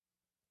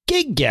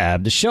Gig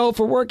Gab, the show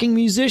for working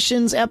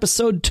musicians,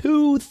 episode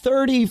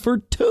 230 for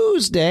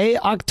Tuesday,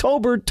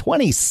 October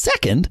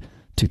 22nd,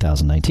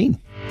 2019.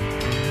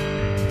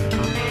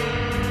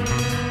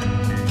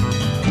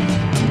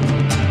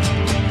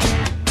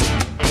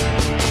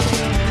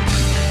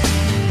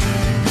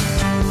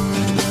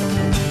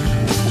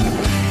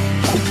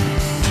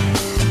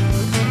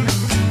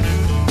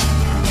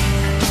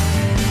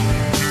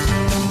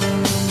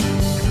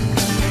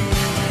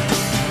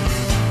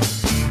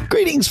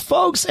 Greetings,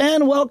 folks,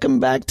 and welcome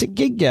back to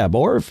Gig Gab,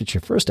 or if it's your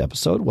first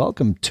episode,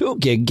 welcome to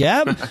Gig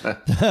Gab,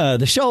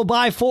 the show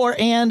by, for,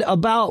 and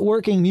about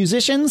working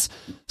musicians.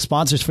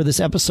 Sponsors for this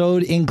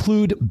episode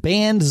include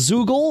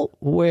Bandzoogle,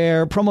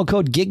 where promo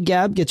code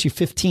GigGab gets you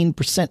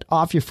 15%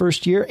 off your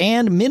first year,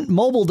 and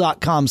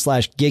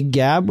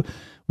mintmobile.com/GigGab,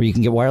 where you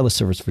can get wireless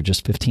service for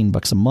just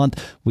 $15 a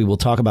month. We will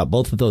talk about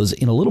both of those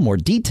in a little more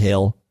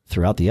detail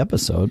throughout the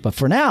episode, but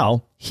for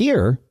now,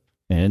 here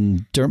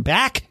and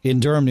back in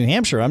Durham, New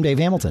Hampshire, I'm Dave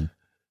Hamilton.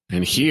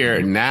 And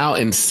here, now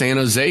in San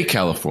Jose,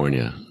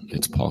 California,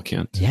 it's Paul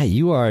Kent. Yeah,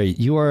 you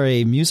are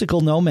a musical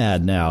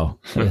nomad now,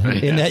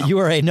 in that you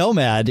are a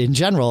nomad in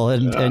general,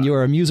 and you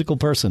are a musical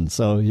person.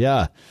 So,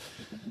 yeah,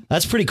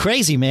 that's pretty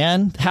crazy,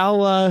 man.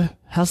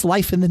 How's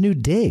life in the new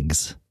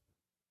digs?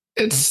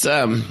 It's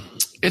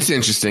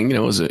interesting. You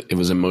know, it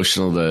was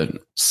emotional to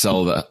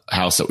sell the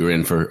house that we were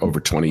in for over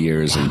 20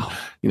 years and,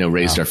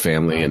 raised our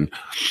family. And,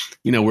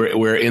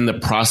 we're in the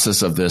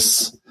process of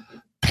this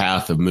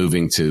path of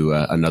moving to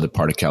another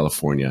part of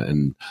California.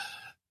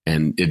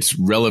 And it's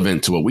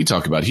relevant to what we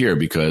talk about here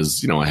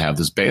because, I have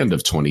this band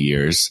of 20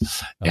 years.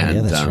 And,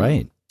 yeah, that's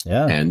right.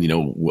 Yeah. And,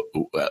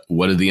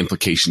 what are the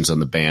implications on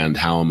the band?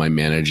 How am I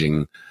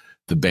managing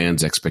the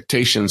band's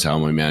expectations? How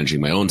am I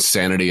managing my own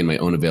sanity and my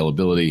own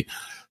availability?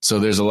 So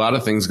there's a lot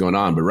of things going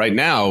on, but right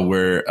now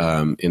we're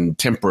we're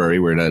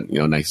in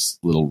a nice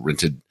little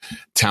rented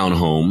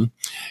townhome,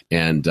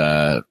 and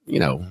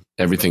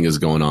everything is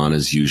going on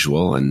as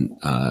usual. And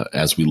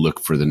as we look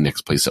for the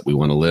next place that we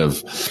want to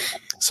live,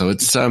 so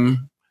it's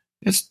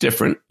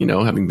different,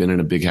 having been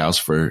in a big house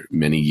for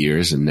many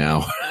years, and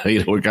now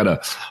we're kind of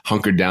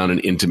hunkered down in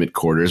intimate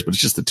quarters, but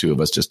it's just the two of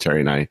us, just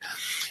Terry and I,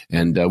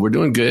 and we're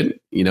doing good,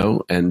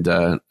 and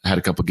had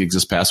a couple gigs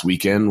this past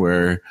weekend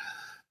where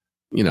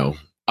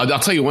I'll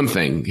tell you one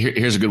thing.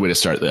 Here's a good way to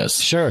start this.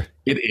 Sure.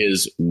 It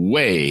is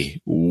way,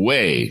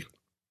 way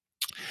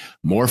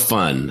more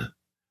fun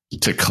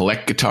to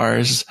collect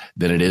guitars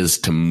than it is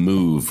to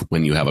move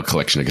when you have a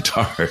collection of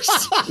guitars.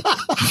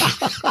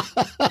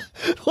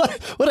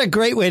 What a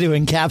great way to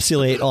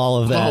encapsulate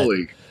all of that.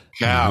 Holy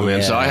cow,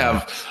 man. So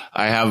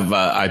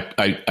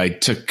I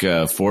took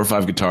 4 or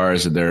 5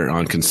 guitars, and they're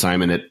on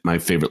consignment at my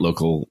favorite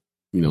local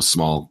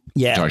small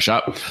guitar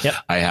shop. Yep.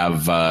 I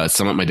have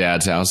some at my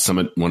dad's house, some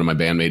at one of my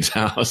bandmates'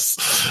 house.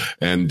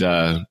 And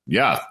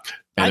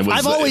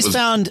I've always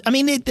found,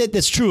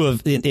 that's true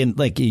in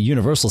like a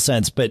universal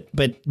sense, but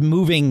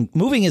moving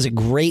is a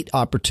great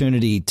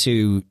opportunity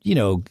to,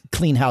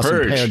 clean house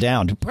and pare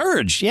down, to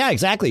purge. Yeah,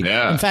 exactly.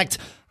 Yeah. In fact,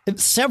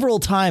 several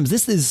times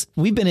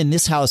we've been in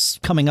this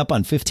house coming up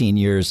on 15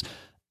 years.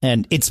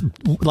 And it's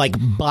like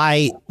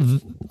by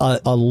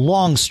a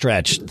long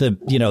stretch, the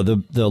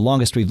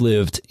longest we've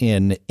lived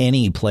in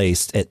any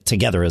place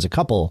together as a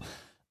couple.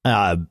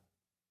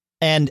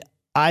 And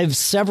I've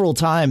several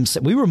times,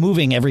 we were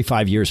moving every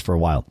 5 years for a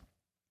while.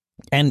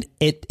 And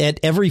at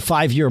every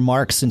 5-year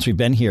mark since we've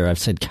been here, I've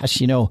said, gosh,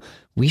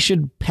 we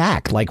should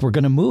pack like we're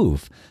going to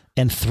move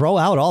and throw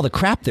out all the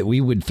crap that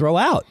we would throw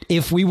out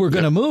if we were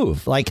going to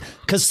move. Like,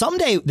 because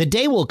someday the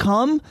day will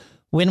come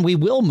when we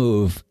will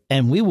move,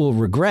 and we will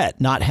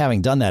regret not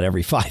having done that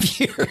every 5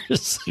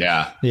 years.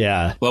 Yeah.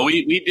 Yeah. Well,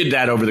 we did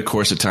that over the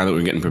course of time that we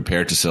were getting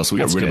prepared to sell. So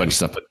we got rid of a bunch of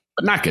stuff, but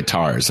not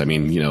guitars. I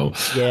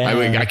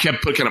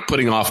kept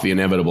putting off the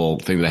inevitable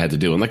thing that I had to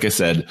do. And like I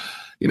said,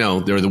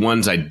 there are the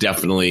ones I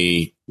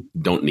definitely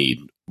don't need,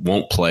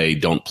 won't play,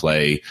 don't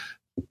play.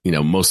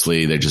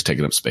 Mostly they're just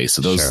taking up space.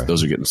 So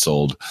those are getting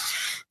sold.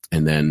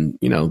 And then,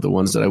 the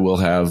ones that I will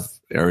have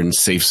are in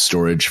safe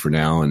storage for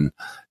now.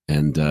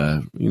 And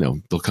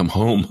they'll come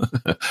home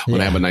when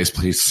I have a nice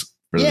place.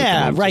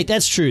 Yeah, right.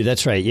 That's true.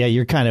 That's right. Yeah,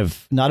 you're kind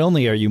of, not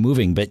only are you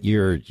moving, but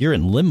you're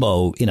in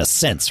limbo in a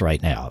sense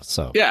right now.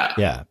 So yeah.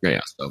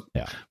 So,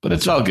 but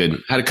it's all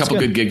good. Had a couple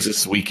good gigs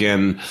this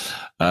weekend.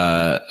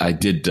 I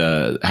did.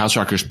 House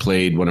Rockers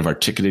played one of our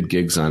ticketed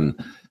gigs on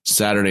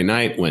Saturday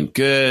night. Went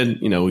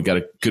good. We got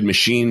a good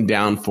machine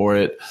down for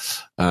it.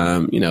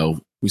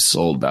 We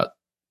sold about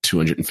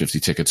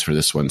 250 tickets for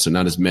this one. So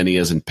not as many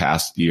as in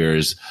past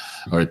years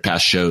or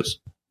past shows.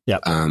 Yeah.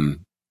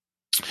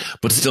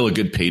 But still a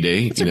good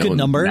payday. It's a good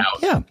number.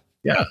 Now,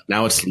 yeah.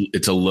 Now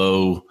it's a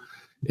low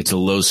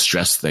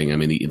stress thing. I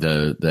mean,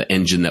 the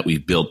engine that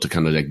we've built to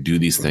kind of like do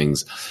these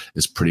things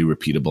is pretty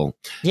repeatable.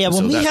 Yeah.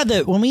 When we had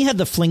the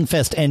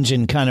Flingfest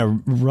engine kind of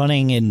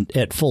running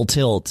at full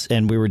tilt,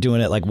 and we were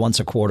doing it like once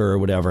a quarter or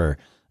whatever,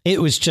 It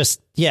was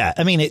just, yeah.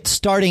 I mean,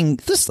 starting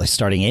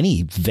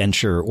any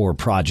venture or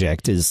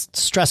project is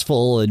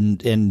stressful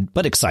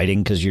but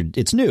exciting because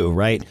it's new,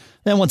 right?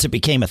 Then once it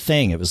became a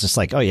thing, it was just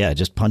like, oh yeah,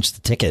 just punch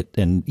the ticket,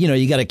 and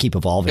you got to keep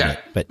evolving it.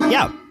 But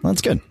yeah,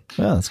 that's good.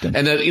 Yeah, that's good.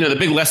 And the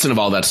big lesson of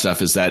all that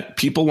stuff is that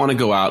people want to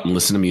go out and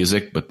listen to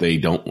music, but they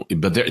don't.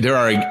 But there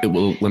are.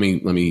 Well, let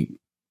me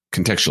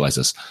contextualize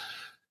this.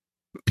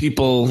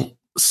 People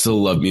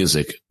still love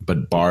music,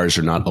 but bars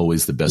are not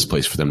always the best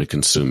place for them to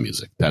consume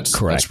music. That's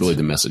correct. That's really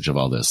the message of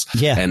all this.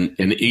 Yeah. And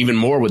even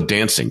more with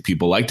dancing.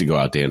 People like to go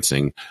out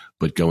dancing,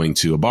 but going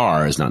to a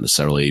bar is not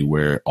necessarily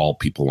where all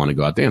people want to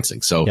go out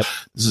dancing. So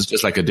This is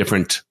just like a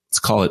different, let's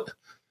call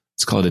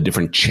it a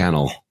different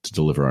channel to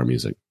deliver our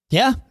music.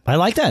 Yeah, I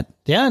like that.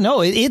 Yeah,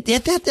 no,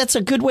 that's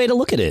a good way to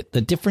look at it.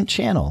 The different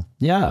channel.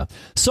 Yeah.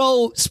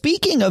 So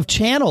speaking of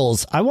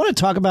channels, I want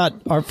to talk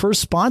about our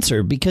first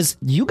sponsor, because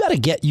you got to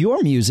get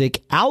your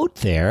music out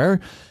there,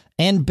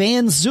 and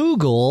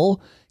Bandzoogle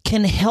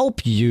can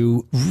help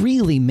you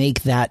really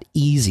make that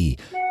easy.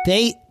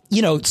 They're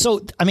a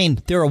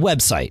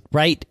website,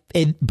 right?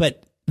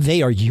 But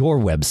they are your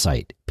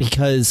website,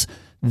 because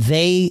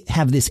they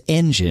have this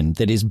engine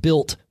that is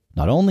built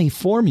not only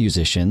for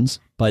musicians,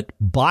 but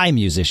by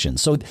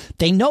musicians. So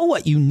they know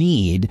what you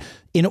need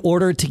in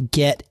order to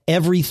get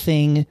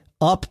everything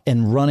up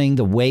and running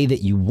the way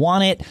that you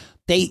want it.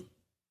 They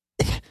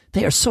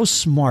are so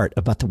smart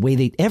about the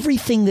way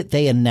everything that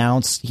they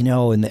announce,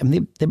 and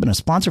they've been a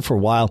sponsor for a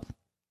while.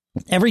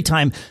 Every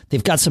time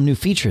they've got some new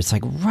feature, it's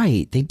like,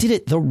 right, they did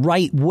it the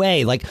right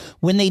way. Like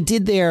when they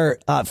did their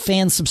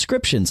fan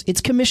subscriptions,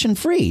 it's commission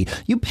free.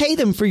 You pay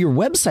them for your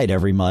website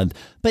every month,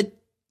 but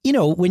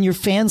when your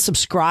fans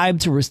subscribe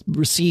to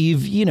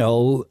receive,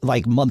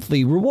 like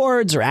monthly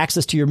rewards or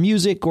access to your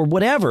music or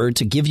whatever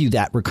to give you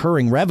that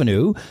recurring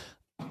revenue,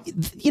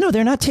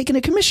 they're not taking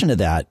a commission of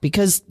that,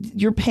 because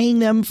you're paying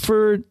them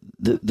for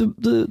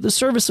the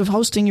service of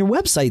hosting your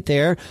website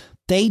there.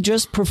 They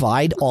just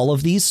provide all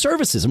of these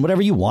services, and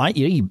whatever you want,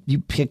 you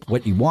pick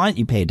what you want,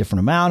 you pay a different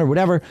amount or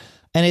whatever.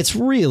 And it's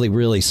really,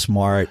 really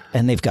smart.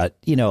 And they've got,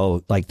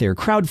 like their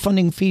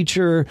crowdfunding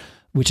feature,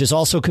 which is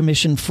also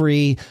commission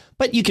free,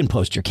 but you can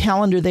post your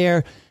calendar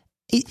there.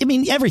 I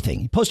mean,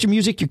 everything. Post your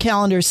music, your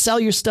calendar, sell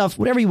your stuff,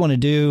 whatever you want to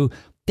do.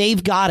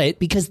 They've got it,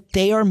 because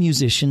they are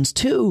musicians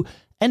too.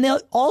 And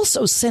they'll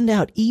also send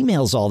out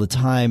emails all the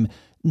time,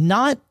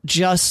 not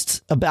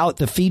just about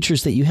the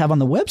features that you have on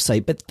the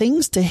website, but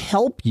things to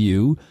help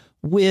you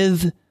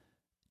with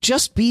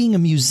just being a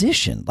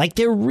musician. Like,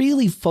 they're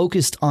really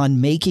focused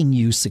on making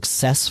you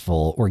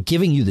successful, or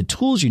giving you the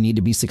tools you need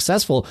to be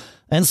successful.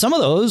 And some of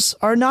those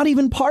are not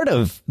even part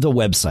of the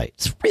website.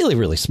 It's really,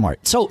 really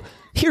smart. So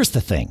here's the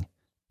thing.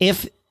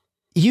 If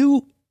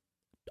you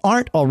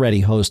aren't already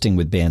hosting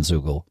with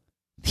Bandzoogle,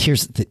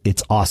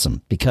 it's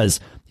awesome, because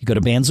you go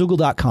to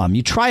bandzoogle.com,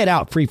 you try it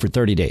out free for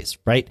 30 days,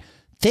 right?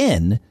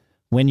 Then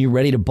when you're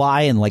ready to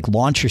buy and like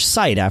launch your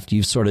site after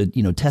you've sort of,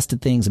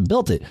 tested things and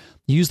built it,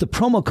 use the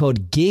promo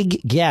code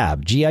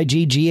GIGGAB,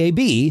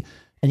 GIGGAB,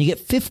 and you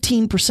get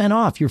 15%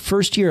 off your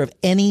first year of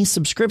any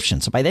subscription.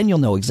 So by then you'll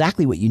know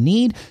exactly what you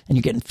need, and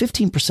you're getting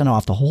 15%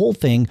 off the whole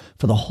thing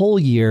for the whole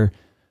year.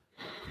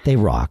 They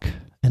rock.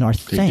 And our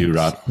thanks. They do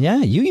rock. Yeah,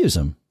 you use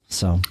them.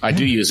 So I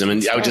do use them.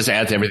 And I would just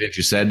add to everything that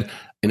you said,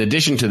 in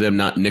addition to them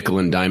not nickel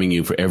and diming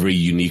you for every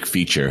unique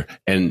feature,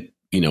 and,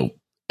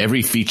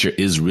 every feature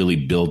is really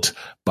built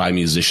by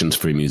musicians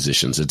for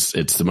musicians.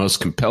 It's the most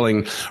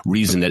compelling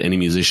reason that any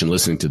musician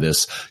listening to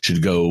this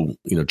should go,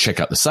 check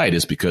out the site,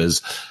 is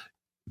because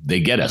they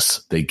get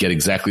us. They get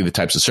exactly the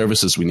types of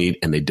services we need,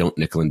 and they don't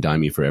nickel and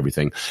dime you for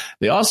everything.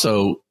 They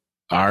also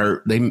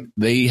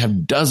they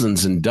have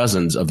dozens and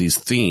dozens of these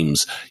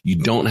themes. You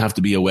don't have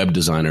to be a web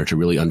designer to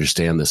really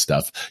understand this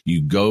stuff.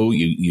 You go,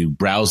 you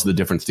browse the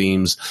different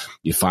themes,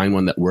 you find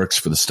one that works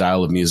for the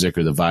style of music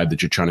or the vibe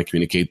that you're trying to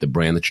communicate, the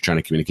brand that you're trying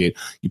to communicate.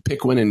 You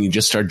pick one and you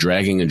just start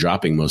dragging and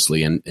dropping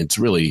mostly. And it's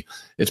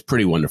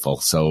pretty wonderful.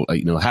 So,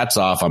 hats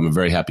off. I'm a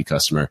very happy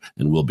customer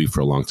and will be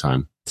for a long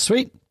time.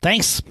 Sweet.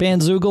 Thanks,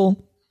 Bandzoogle,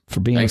 for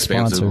being a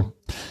sponsor.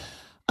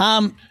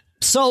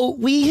 So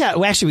we got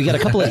a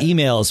couple of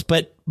emails,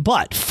 but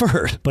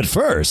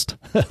first,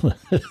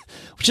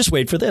 just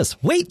wait for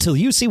this. Wait till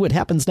you see what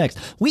happens next.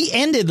 We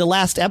ended the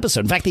last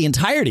episode. In fact, the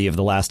entirety of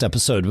the last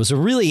episode was a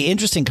really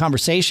interesting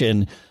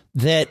conversation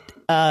that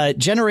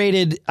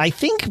generated, I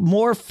think,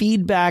 more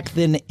feedback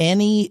than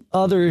any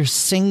other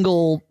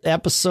single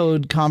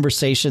episode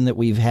conversation that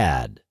we've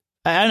had.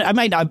 I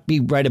might not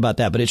be right about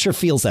that, but it sure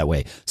feels that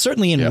way.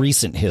 Certainly in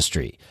recent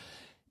history.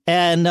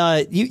 And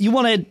you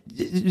want to.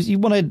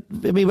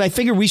 I mean, I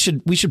figure we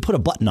should put a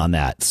button on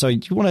that. So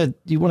you want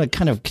to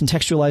kind of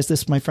contextualize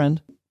this, my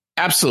friend?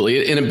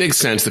 Absolutely. In a big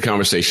sense, the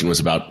conversation was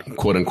about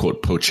quote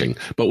unquote poaching,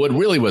 but what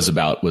really was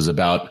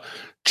about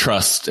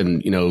trust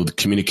and the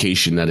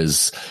communication that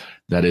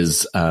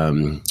is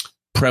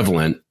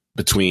prevalent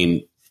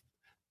between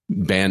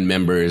band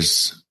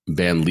members,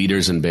 band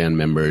leaders and band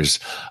members,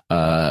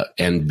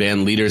 and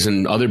band leaders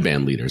and other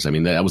band leaders. I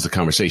mean, that was the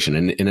conversation.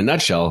 And in a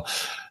nutshell,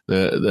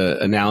 the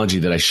analogy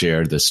that I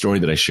shared, the story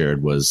that I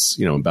shared was,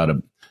 about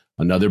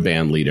another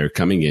band leader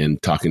coming in,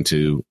 talking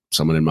to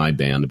someone in my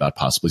band about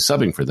possibly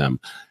subbing for them.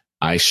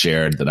 I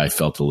shared that I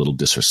felt a little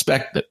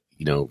disrespect that,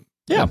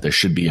 there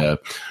should be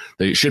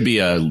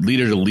a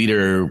leader to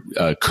leader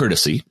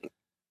courtesy.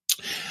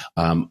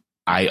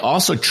 I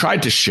also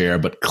tried to share,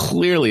 but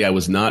clearly I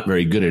was not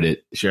very good at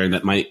it, sharing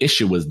that my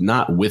issue was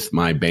not with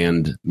my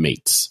band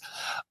mates.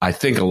 I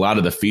think a lot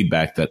of the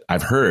feedback that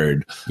I've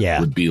heard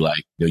would be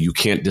like, you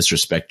can't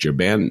disrespect your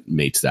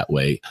bandmates that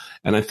way.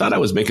 And I thought I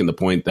was making the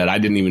point that I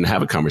didn't even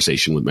have a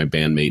conversation with my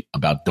bandmate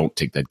about don't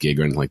take that gig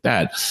or anything like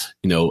that,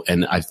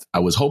 and I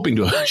was hoping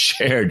to have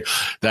shared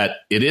that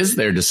it is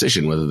their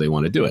decision whether they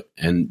want to do it.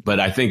 But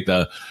I think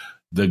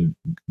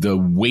the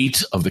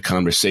weight of the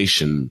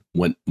conversation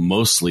went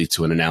mostly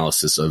to an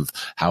analysis of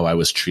how I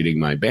was treating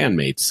my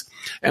bandmates.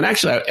 And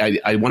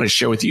actually, I want to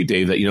share with you,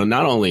 Dave, that,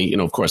 not only,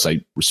 of course,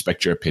 I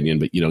respect your opinion,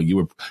 but, you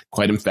were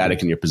quite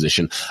emphatic in your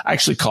position. I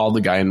actually called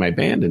the guy in my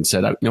band and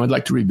said, I'd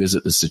like to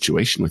revisit this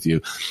situation with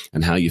you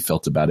and how you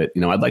felt about it.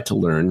 I'd like to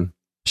learn.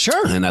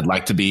 Sure. And I'd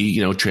like to be,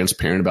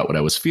 transparent about what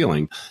I was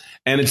feeling.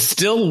 And it's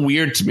still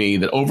weird to me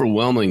that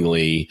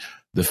overwhelmingly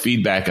the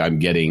feedback I'm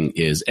getting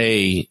is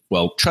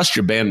trust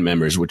your band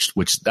members,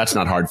 which that's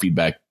not hard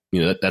feedback.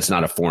 That's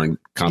not a foreign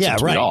concept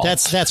to me at all.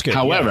 That's good.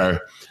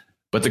 However,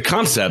 but the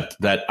concept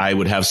that I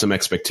would have some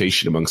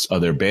expectation amongst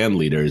other band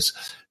leaders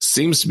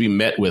seems to be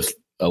met with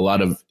a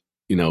lot of,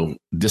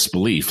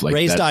 disbelief, like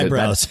raised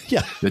eyebrows.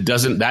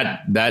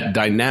 That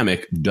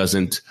dynamic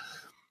doesn't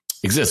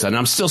exist. And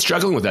I'm still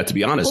struggling with that, to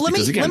be honest,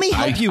 because again, let me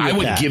help you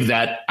with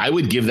that. I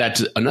would give that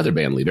to another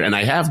band leader, and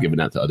I have given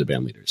that to other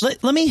band leaders.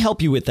 Let me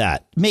help you with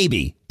that.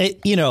 Maybe,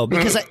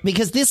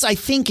 because this I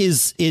think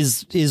is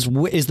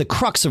the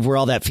crux of where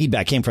all that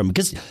feedback came from.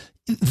 Because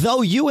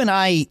though you and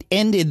I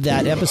ended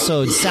that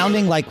episode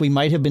sounding like we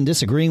might have been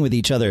disagreeing with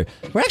each other,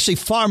 we're actually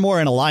far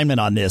more in alignment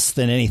on this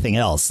than anything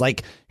else.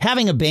 Like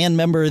having a band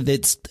member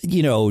that's,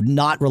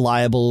 not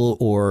reliable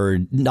or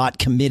not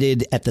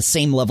committed at the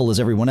same level as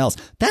everyone else,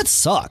 that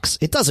sucks.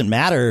 It doesn't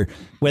matter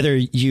whether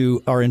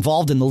you are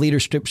involved in the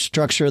leadership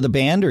structure of the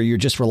band or you're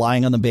just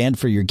relying on the band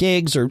for your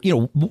gigs or,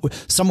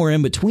 somewhere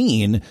in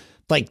between.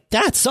 Like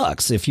that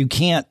sucks. If you've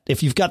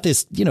got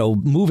this,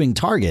 moving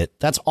target,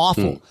 that's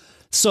awful.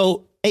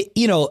 So,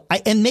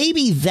 and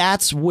maybe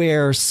that's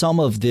where some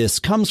of this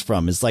comes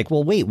from is like,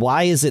 well, wait,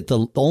 why is it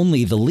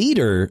only the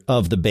leader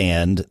of the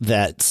band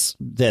that's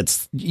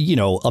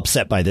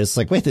upset by this?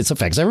 Like, wait, this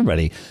affects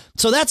everybody.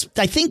 So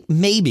I think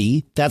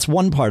maybe that's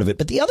one part of it.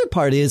 But the other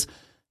part is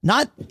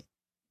not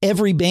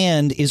every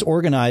band is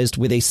organized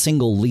with a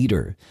single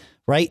leader.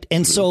 Right.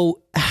 And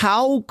so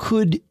how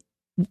could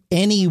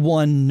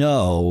anyone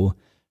know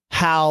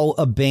how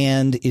a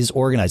band is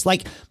organized?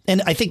 Like,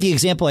 and I think the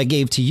example I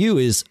gave to you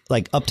is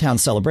like Uptown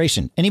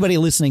Celebration. Anybody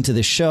listening to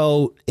this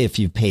show, if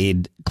you've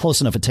paid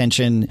close enough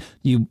attention,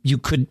 you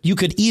could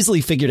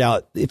easily figure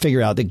out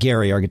that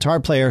Gary, our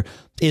guitar player,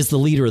 is the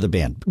leader of the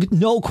band.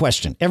 No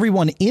question.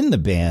 Everyone in the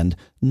band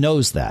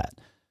knows that.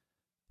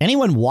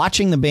 Anyone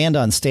watching the band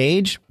on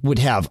stage would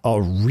have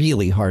a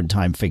really hard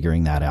time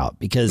figuring that out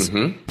because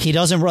he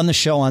doesn't run the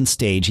show on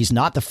stage. He's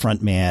not the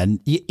front man.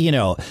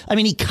 I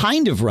mean, he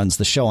kind of runs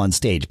the show on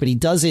stage, but he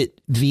does it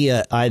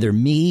via either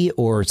me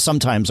or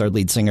sometimes our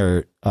lead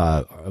singer,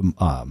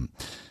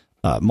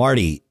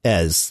 Marty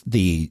as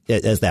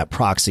that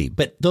proxy.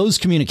 But those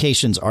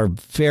communications are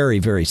very,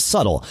 very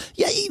subtle.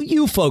 Yeah,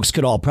 you folks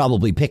could all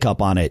probably pick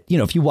up on it.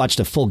 If you watched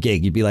a full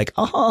gig, you'd be like,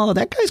 oh,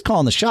 that guy's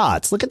calling the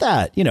shots. Look at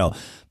that.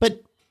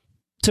 But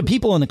to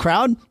people in the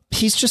crowd,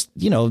 he's just,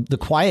 the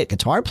quiet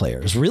guitar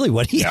player is really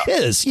what he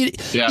is.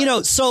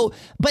 So,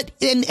 but,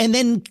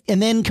 and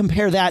then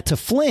compare that to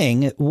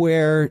Fling,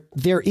 where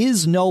there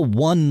is no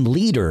one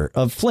leader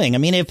of Fling. I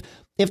mean,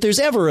 if there's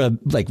ever a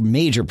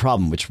major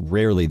problem, which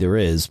rarely there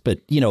is,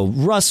 but,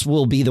 Russ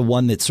will be the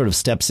one that sort of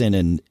steps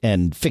in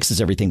and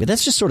fixes everything. But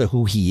that's just sort of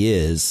who he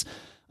is.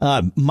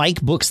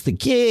 Mike books the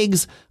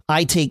gigs.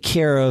 I take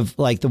care of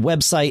the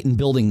website and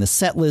building the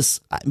set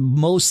list.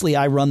 Mostly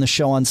I run the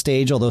show on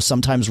stage, although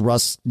sometimes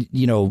Russ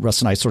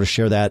and I sort of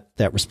share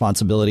that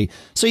responsibility.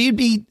 So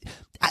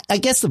I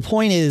guess the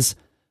point is,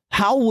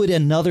 how would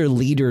another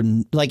leader,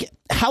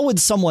 how would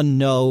someone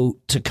know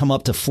to come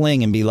up to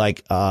Fling and be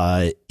like,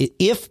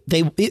 if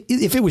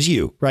it was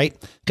you, right?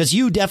 Because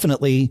you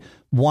definitely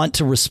want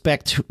to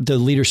respect the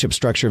leadership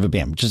structure of a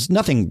band, which is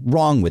nothing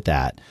wrong with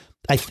that.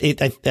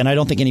 And I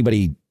don't think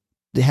anybody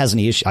has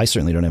any issue. I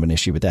certainly don't have an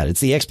issue with that.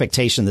 It's the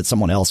expectation that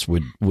someone else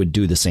would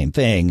do the same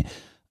thing,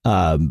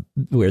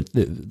 where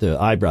the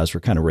eyebrows were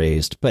kind of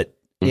raised. But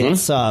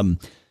it's,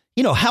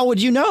 how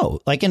would you know?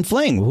 Like in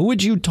Fling, who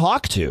would you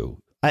talk to?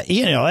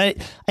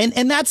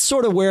 And that's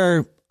sort of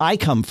where I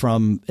come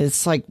from.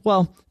 It's like,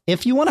 well,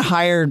 if you want to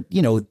hire,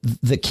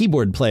 the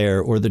keyboard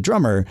player or the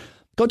drummer,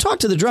 go talk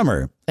to the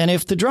drummer. And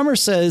if the drummer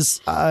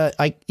says,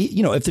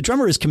 if the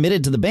drummer is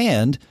committed to the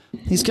band,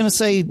 he's going to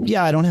say,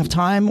 yeah, I don't have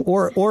time.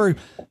 Or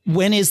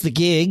when is the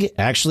gig?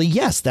 Actually,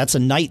 yes, that's a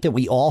night that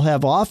we all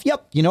have off.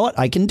 Yep. You know what?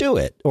 I can do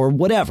it or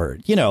whatever,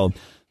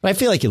 But I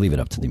feel like you leave it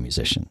up to the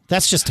musician.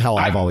 That's just how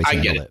I've always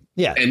handled it.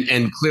 Yeah.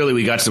 And clearly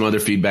we got some other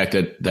feedback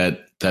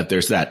that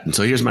there's that. And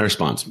so here's my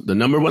response. The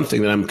number one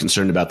thing that I'm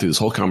concerned about through this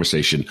whole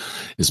conversation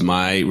is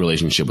my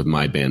relationship with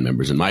my band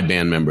members. And my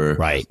band member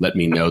let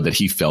me know that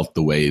he felt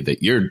the way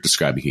that you're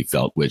describing he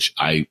felt, which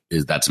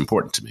that's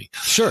important to me.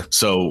 Sure.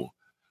 So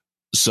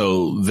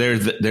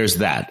there's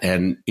that.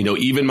 And,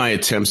 even my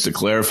attempts to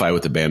clarify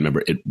with the band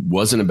member, it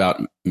wasn't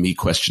about me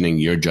questioning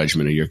your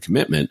judgment or your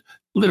commitment.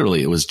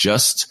 Literally, it was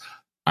just,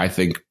 I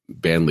think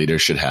band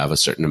leaders should have a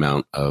certain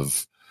amount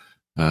of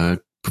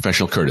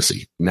professional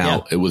courtesy.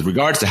 Now, with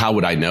regards to how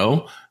would I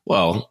know?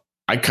 Well,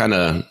 I kind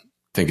of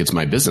think it's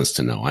my business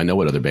to know. I know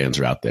what other bands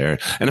are out there.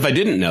 And if I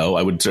didn't know,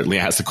 I would certainly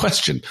ask the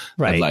question.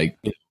 Right.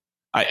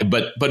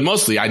 But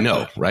mostly I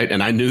know, right?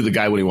 And I knew the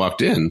guy when he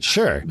walked in,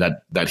 sure,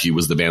 that he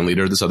was the band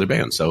leader of this other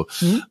band. So,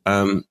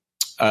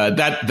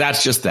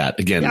 that's just that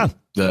again.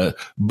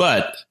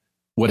 But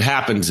what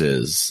happens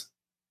is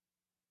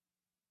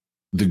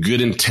the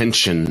good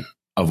intention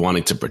of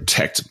wanting to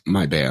protect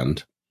my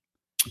band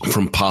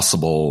from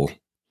possible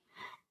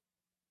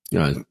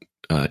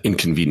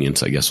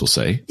inconvenience, I guess we'll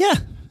say. Yeah.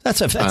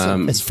 That's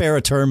as fair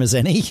a term as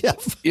any. Yeah.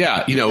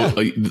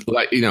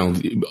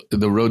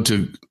 The road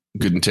to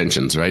good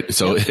intentions, right?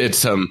 So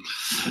it's,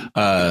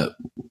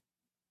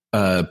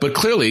 but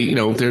clearly,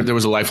 there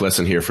was a life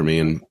lesson here for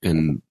me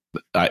and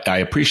I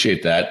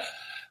appreciate that.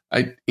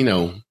 I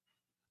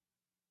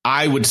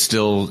would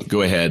still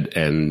go ahead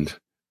and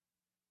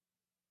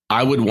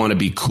I would want to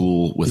be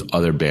cool with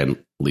other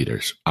band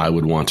leaders. I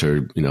would want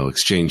to,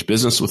 exchange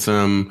business with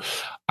them.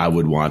 I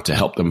would want to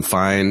help them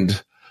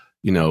find,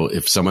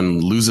 if someone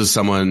loses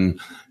someone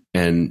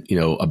and,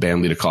 a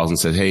band leader calls and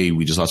says, hey,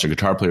 we just lost our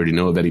guitar player. Do you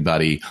know of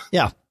anybody?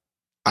 Yeah.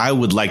 I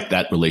would like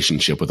that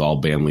relationship with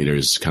all band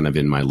leaders kind of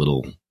in my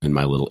little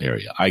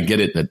area. I get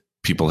it that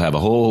people have a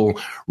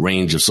whole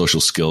range of social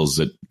skills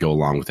that go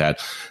along with that.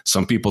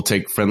 Some people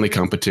take friendly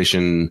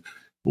competition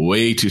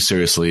way too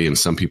seriously, and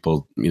some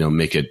people,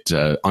 make it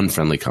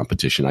unfriendly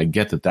competition. I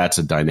get that that's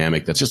a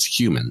dynamic that's just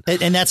human.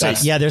 And that's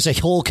there's a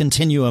whole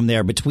continuum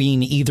there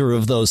between either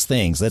of those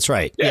things. That's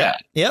right. Yeah.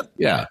 Yep.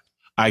 Yeah.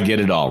 I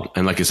get it all.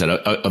 And like I said,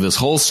 of this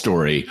whole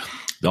story,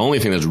 the only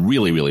thing that's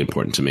really, really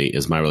important to me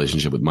is my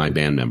relationship with my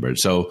band member.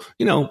 So,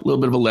 a little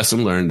bit of a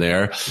lesson learned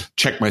there.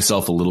 Check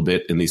myself a little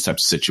bit in these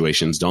types of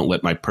situations. Don't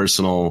let my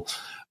personal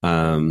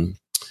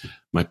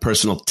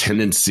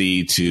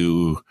tendency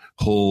to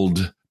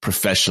hold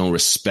professional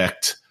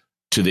respect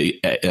to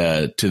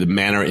the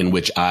manner in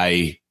which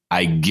I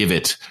give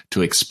it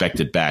to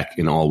expect it back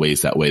in all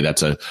ways. That way,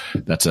 that's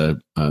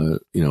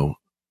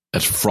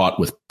fraught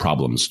with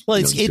problems. Well,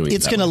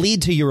 it's going to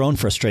lead to your own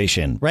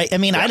frustration, right? I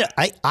mean,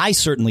 I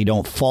certainly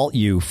don't fault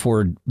you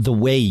for the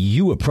way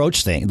you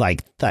approach things.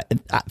 Like that,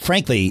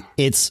 frankly,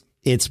 it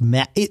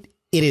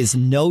is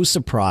no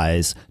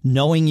surprise,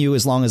 knowing you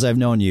as long as I've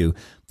known you,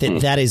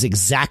 that is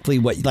exactly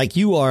what, like,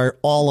 you are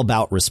all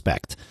about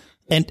respect.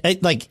 And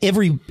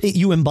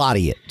you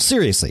embody it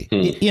seriously,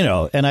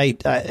 and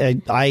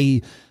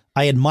I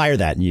admire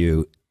that in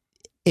you.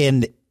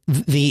 And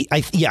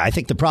I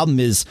think the problem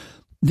is,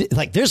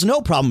 like, there's no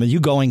problem with you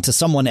going to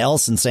someone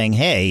else and saying,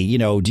 hey,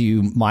 do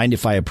you mind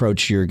if I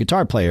approach your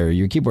guitar player,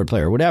 your keyboard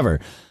player, or whatever?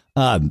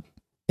 I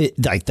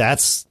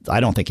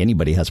don't think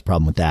anybody has a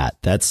problem with that.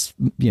 That's,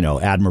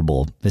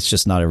 admirable. It's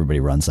just not everybody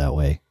runs that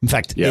way. In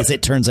fact, as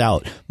it turns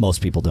out,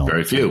 most people don't.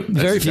 Very few.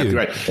 Very few.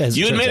 Exactly right.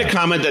 You had made a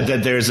comment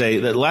that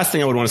the last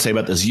thing I would want to say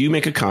about this, you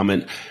make a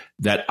comment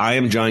that I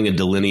am drawing a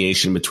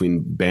delineation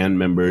between band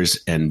members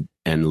and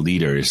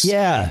leaders.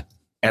 Yeah.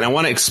 And I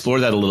want to explore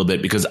that a little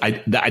bit because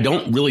I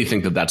don't really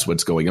think that that's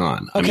what's going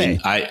on. Okay.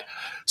 I mean,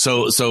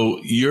 so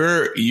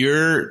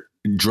your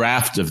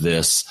draft of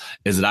this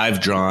is that I've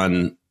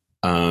drawn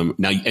now,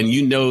 and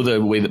the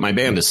way that my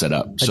band is set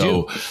up.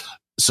 So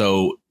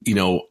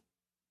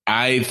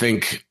I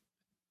think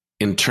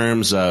in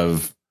terms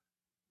of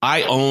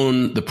I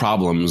own the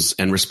problems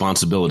and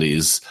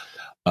responsibilities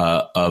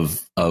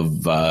of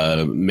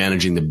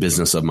managing the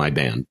business of my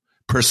band.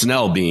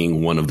 Personnel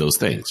being one of those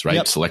things, right?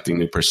 Yep. Selecting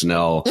new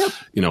personnel,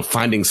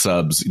 finding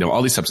subs,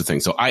 all these types of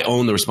things. So I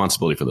own the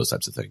responsibility for those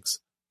types of things.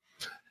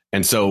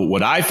 And so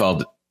what I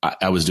felt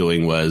I was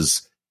doing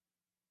was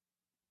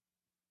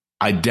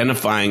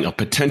identifying a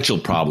potential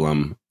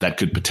problem that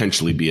could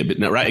potentially be a bit,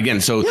 right? Again,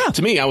 so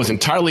to me, I was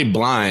entirely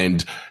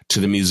blind to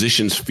the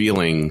musicians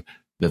feeling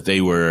that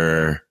they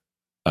were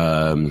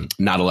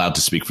not allowed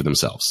to speak for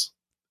themselves.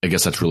 I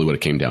guess that's really what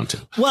it came down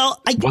to.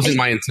 Well, it wasn't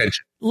my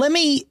intention.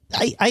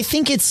 I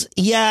think it's,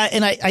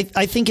 and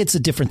I think it's a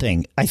different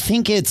thing. I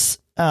think it's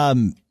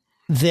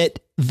that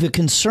the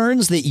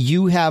concerns that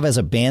you have as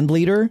a band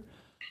leader,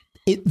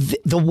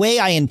 the way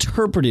I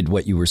interpreted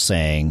what you were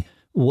saying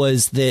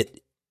was that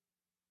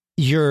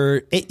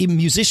your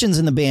musicians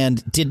in the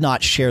band did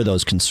not share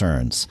those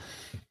concerns.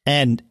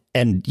 And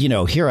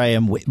here I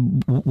am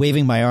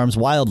waving my arms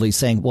wildly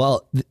saying,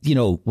 well,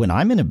 when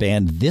I'm in a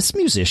band, this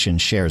musician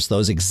shares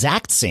those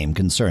exact same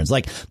concerns.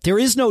 Like, there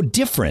is no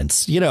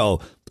difference.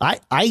 I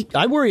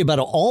worry about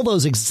all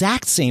those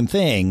exact same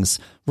things,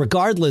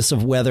 regardless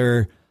of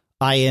whether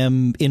I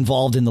am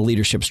involved in the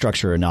leadership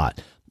structure or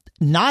not.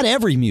 Not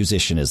every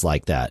musician is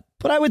like that,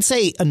 but I would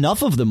say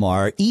enough of them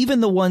are, even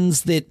the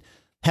ones that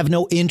have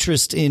no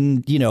interest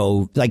in,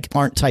 like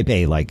aren't type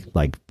A, like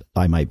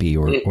I might be,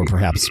 or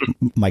perhaps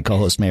my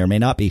co-host may or may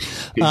not be.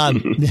 But,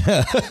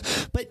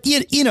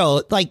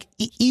 like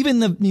even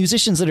the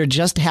musicians that are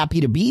just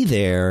happy to be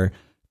there,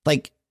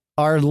 like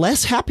are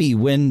less happy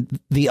when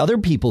the other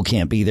people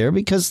can't be there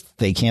because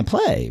they can't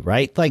play.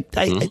 Right. Like,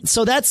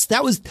 so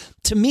that was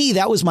to me,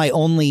 that was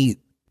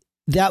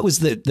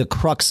the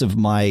crux of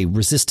my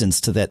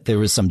resistance to that. There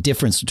was some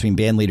difference between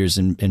band leaders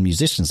and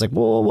musicians. Like,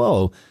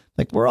 whoa.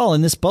 Like, we're all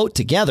in this boat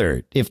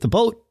together. If the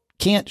boat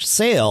can't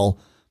sail,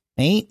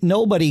 ain't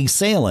nobody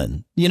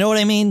sailing. You know what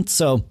I mean?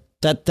 So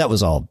that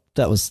was all.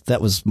 That was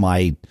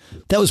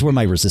where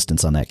my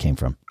resistance on that came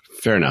from.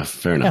 Fair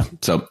enough. Yeah.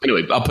 So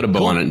anyway, I'll put a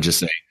bow on it and just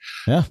say,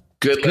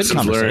 good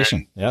lessons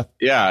learned.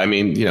 Yeah. I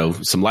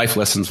mean, some life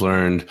lessons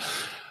learned.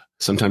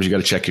 Sometimes you got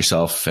to check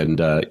yourself, and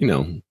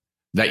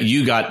that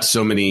you got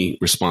so many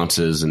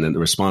responses, and then the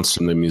response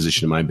from the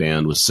musician in my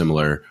band was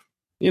similar.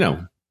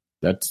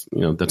 That's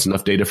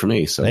enough data for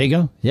me. So there you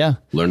go. Yeah.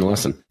 Learn a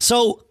lesson.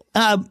 So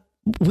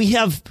we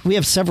have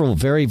several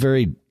very,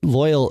 very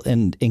loyal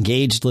and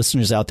engaged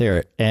listeners out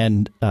there.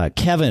 And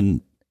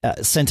Kevin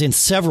sent in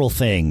several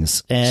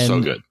things. And so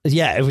good.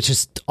 Yeah, it was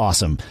just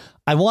awesome.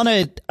 I want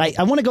to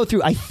go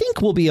through. I think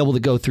we'll be able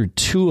to go through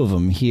two of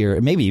them here,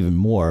 maybe even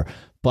more.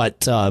 But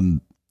the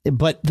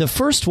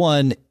first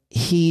one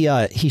he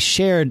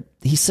shared,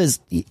 he says,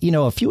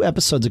 a few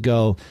episodes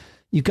ago,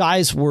 you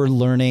guys were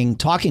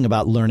talking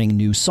about learning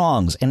new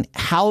songs and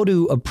how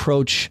to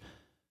approach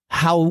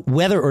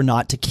whether or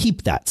not to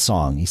keep that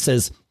song. He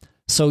says,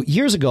 so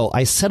years ago,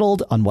 I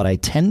settled on what I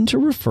tend to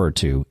refer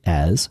to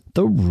as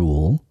the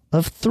rule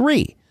of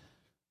 3.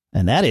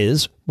 And that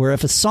is where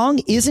if a song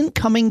isn't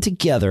coming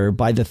together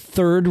by the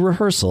third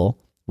rehearsal,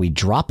 we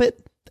drop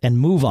it and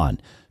move on,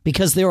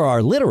 because there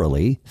are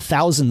literally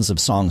thousands of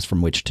songs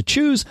from which to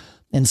choose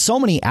and so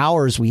many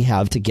hours we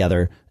have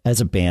together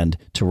as a band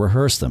to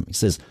rehearse them. He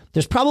says,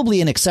 there's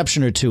probably an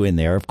exception or two in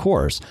there, of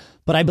course,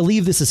 but I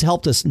believe this has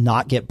helped us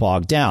not get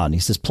bogged down. He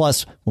says,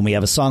 plus, when we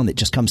have a song that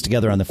just comes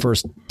together on the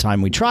first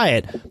time we try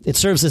it, it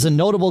serves as a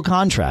notable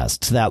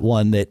contrast to that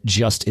one that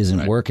just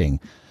isn't working.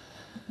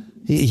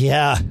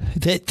 Yeah,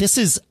 this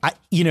is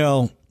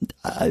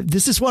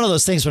one of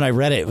those things. When I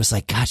read it, it was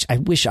like, gosh, I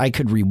wish I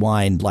could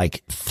rewind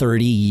like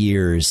 30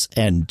 years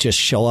and just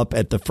show up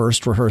at the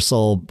first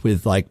rehearsal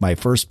with like my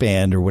first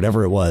band or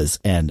whatever it was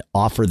and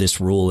offer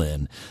this rule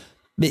in,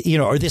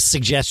 or this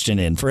suggestion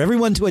in for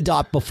everyone to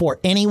adopt before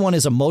anyone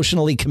is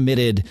emotionally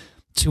committed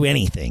to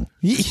anything.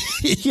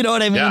 You know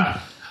what I mean? Yeah.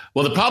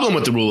 Well, the problem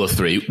with the rule of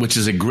 3, which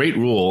is a great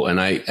rule,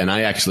 and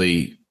I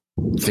actually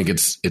think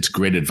it's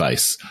great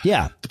advice.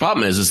 Yeah. The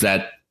problem is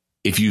that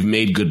if you've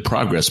made good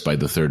progress by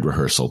the third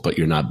rehearsal, but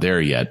you're not there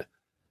yet,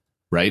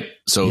 right?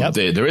 So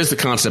there is the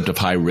concept of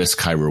high risk,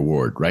 high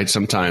reward, right?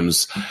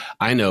 Sometimes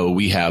I know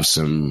we have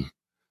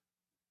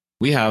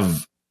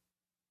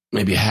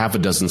maybe half a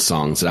dozen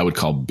songs that I would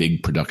call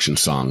big production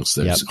songs.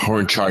 There's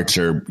horn charts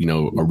or,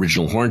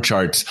 original horn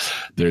charts.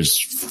 There's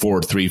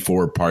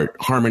 4/3/4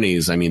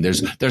 harmonies. I mean,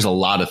 there's a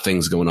lot of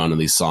things going on in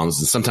these songs,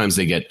 and sometimes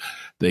they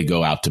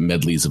go out to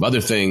medleys of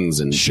other things,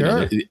 and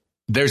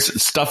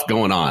there's stuff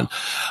going on.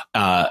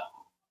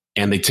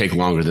 And they take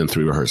longer than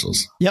 3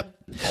 rehearsals. Yep.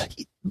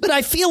 But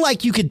I feel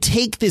like you could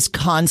take this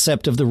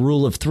concept of the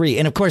rule of 3.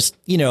 And of course,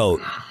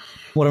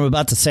 what I'm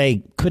about to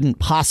say couldn't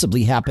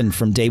possibly happen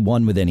from day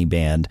one with any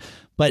band.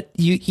 But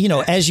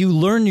as you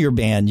learn your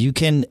band, you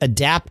can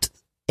adapt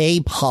a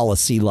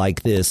policy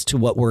like this to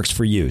what works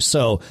for you.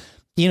 So,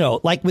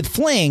 like with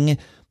Fling,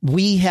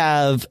 we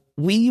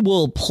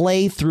will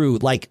play through,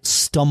 like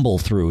stumble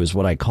through is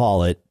what I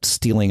call it,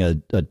 stealing a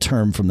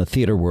term from the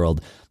theater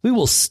world. We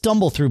will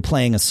stumble through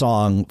playing a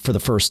song for the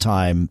first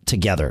time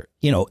together,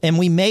 and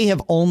we may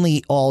have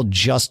only all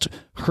just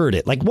heard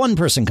it. Like one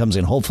person comes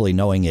in, hopefully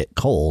knowing it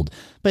cold,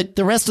 but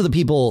the rest of the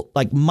people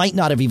might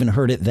not have even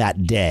heard it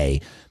that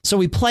day. So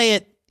we play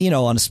it,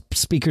 on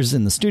speakers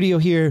in the studio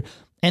here,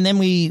 and then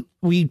we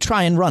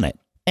try and run it.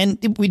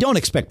 And we don't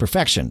expect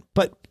perfection,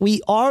 but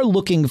we are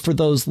looking for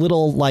those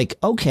little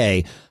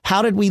okay,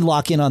 how did we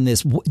lock in on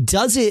this?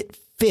 Does it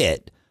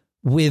fit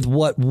with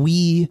what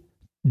we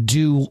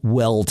do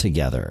well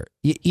together?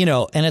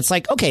 And it's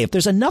like, okay, if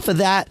there's enough of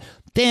that,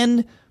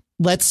 then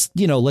let's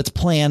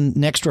plan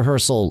next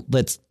rehearsal.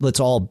 Let's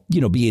all,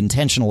 be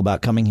intentional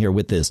about coming here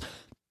with this.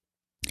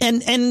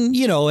 And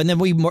then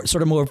we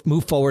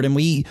move forward, and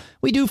we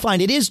do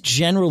find it is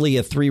generally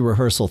a 3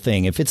 rehearsal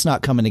thing. If it's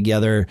not coming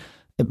together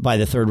by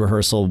the third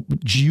rehearsal,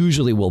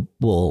 usually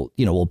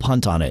we'll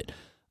punt on it.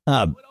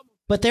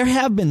 But there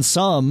have been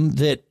some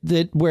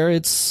that where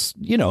it's,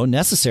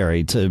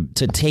 necessary to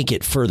take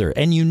it further.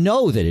 And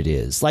that it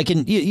is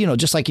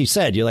just like you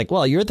said, you're like,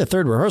 well, you're at the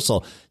third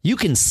rehearsal. You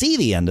can see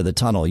the end of the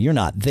tunnel. You're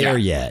not there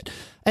yet.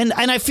 And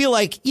I feel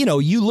like,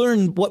 you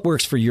learn what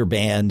works for your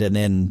band, and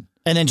then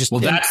And then just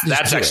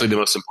that's actually the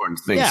most important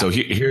thing. Yeah. So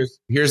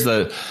here's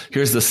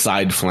the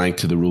side flank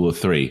to the rule of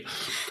three.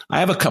 I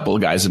have a couple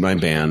of guys in my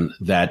band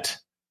that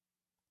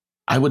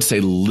I would say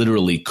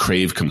literally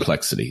crave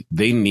complexity.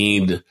 They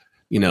need,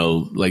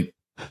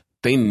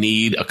 they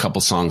need a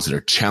couple songs that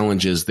are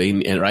challenges.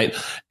 Right.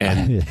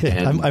 And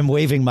I'm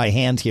waving my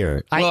hand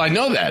here. I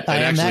know that. I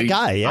am that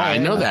guy. Yeah, I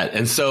know that.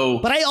 And so,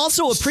 but I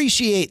also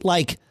appreciate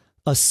like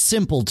a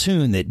simple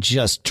tune that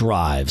just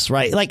drives,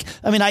 right? Like,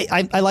 I mean,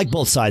 I like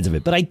both sides of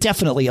it, but I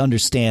definitely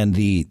understand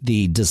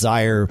the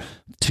desire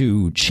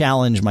to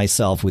challenge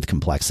myself with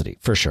complexity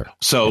for sure.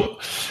 So,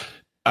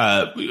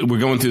 we're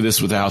going through this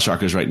with the House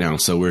Rockers right now.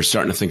 So we're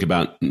starting to think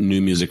about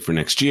new music for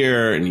next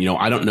year. And,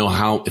 I don't know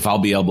if I'll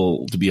be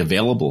able to be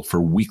available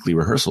for weekly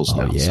rehearsals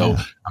now. Yeah. So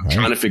I'm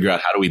trying to figure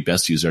out how do we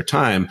best use our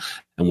time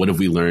and what have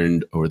we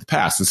learned over the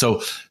past? And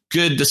so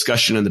good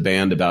discussion in the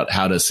band about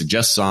how to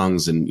suggest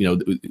songs. And,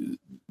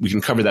 we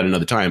can cover that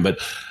another time, but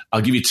I'll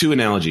give you two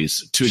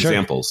analogies, two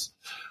examples.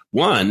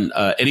 One,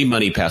 Eddie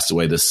Money passed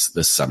away this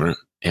summer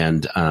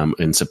and,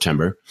 in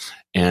September.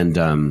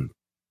 And,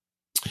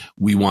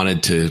 we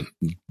wanted to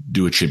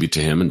do a tribute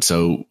to him. And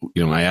so,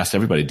 I asked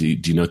everybody, do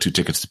you know 2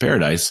 Tickets to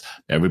Paradise?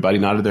 Everybody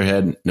nodded their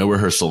head, no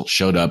rehearsal,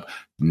 showed up,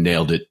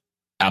 nailed it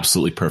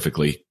absolutely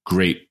perfectly.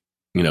 Great,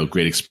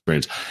 great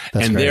experience.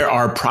 That's great. There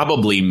are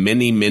probably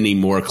many, many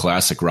more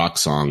classic rock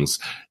songs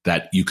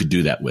that you could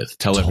do that with.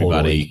 Tell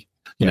everybody,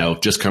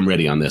 just come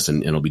ready on this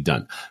and it'll be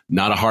done.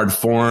 Not a hard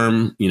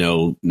form,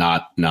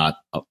 not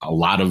a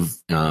lot of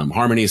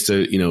harmonies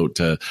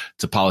to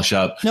polish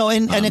up. No,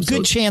 and a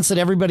good chance that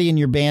everybody in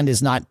your band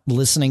is not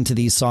listening to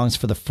these songs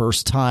for the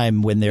first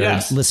time when they're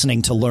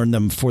listening to learn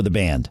them for the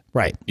band.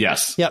 Right.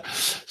 Yes. Yep.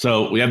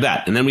 So we have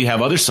that. And then we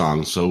have other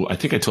songs. So I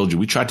think I told you,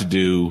 we tried to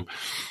do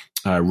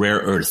Rare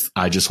Earth,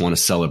 I Just Want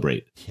to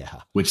Celebrate.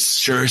 Yeah. Which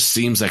sure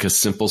seems like a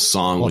simple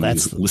song when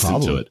you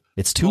listen to it.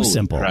 It's too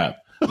simple. Crap.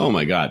 Oh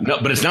my God. No,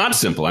 but it's not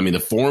simple. I mean, the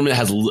form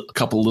has a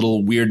couple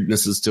little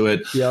weirdnesses to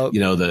it. Yep.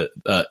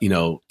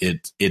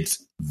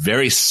 It's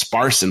very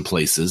sparse in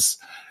places.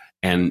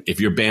 And if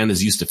your band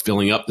is used to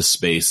filling up the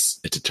space,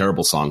 it's a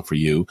terrible song for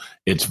you.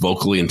 It's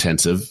vocally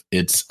intensive.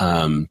 It's,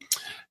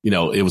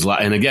 it was a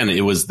lot. And again,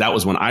 that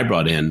was when I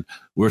brought in,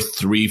 we're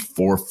 3,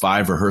 4,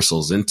 5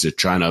 rehearsals into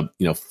trying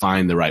to,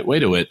 find the right way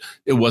to it.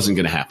 It wasn't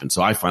going to happen.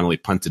 So I finally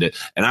punted it,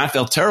 and I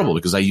felt terrible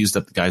because I used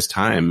up the guy's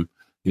time.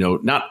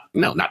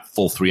 Not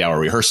full 3-hour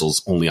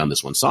rehearsals only on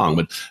this one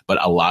song,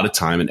 but a lot of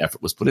time and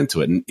effort was put into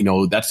it. And,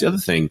 that's the other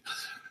thing.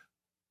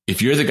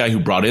 If you're the guy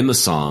who brought in the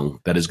song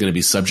that is going to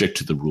be subject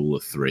to the rule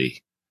of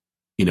three,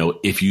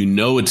 if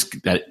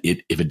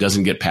if it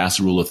doesn't get past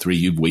the rule of three,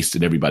 you've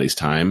wasted everybody's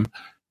time.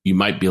 You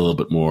might be a little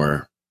bit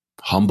more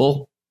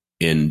humble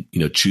in,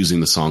 choosing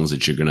the songs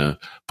that you're going to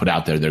put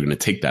out there. They're going to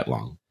take that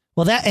long.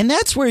 Well,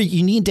 that's where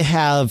you need to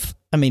have,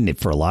 I mean,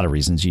 for a lot of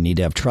reasons, you need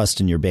to have trust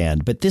in your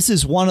band. But this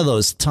is one of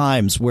those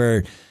times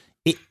where,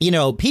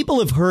 people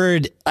have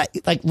heard,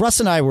 like Russ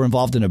and I were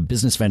involved in a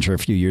business venture a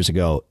few years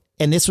ago.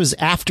 And this was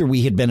after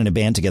we had been in a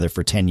band together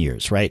for 10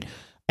 years. Right.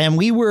 And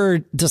we were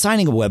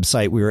designing a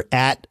website. We were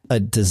at a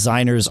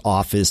designer's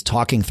office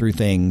talking through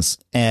things.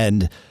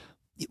 And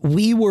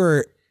we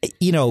were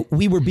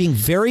being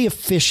very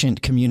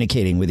efficient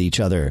communicating with each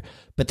other.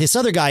 But this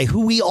other guy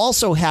who we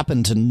also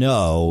happened to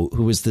know,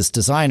 who was this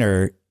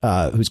designer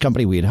whose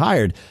company we had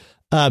hired,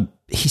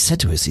 he said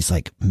to us, he's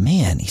like,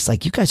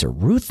 you guys are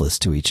ruthless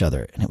to each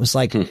other. And it was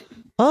like,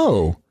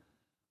 oh,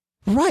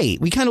 right.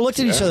 We kind of looked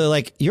at each other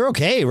like, you're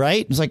okay,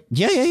 right? It was like,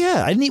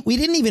 yeah. We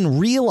didn't even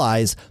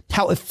realize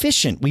how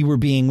efficient we were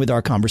being with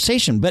our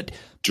conversation, but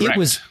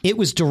direct. It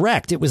was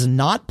direct. It was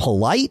not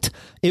polite.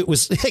 It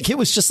was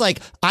just like,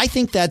 I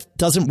think that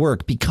doesn't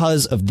work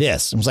because of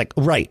this. And it was like,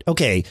 right.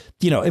 Okay.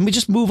 And we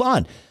just move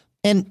on.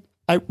 And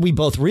we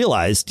both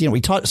realized,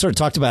 we sort of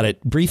talked about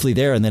it briefly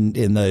there. And then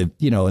in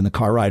the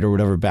car ride or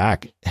whatever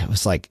back, it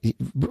was like,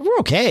 we're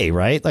okay,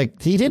 right?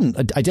 Like he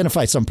didn't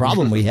identify some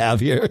problem we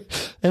have here.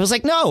 It was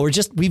like, no,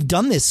 we've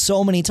done this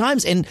so many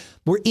times. And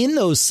we're in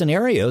those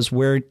scenarios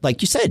where,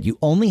 like you said, you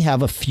only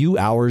have a few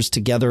hours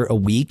together a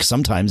week,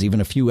 sometimes even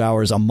a few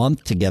hours a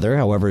month together,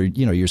 however,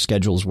 your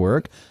schedules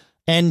work.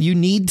 And you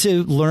need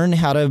to learn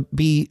how to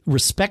be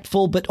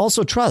respectful, but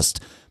also trust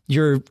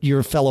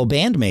your fellow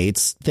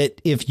bandmates, that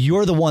if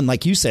you're the one,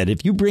 like you said,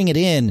 if you bring it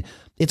in,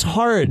 it's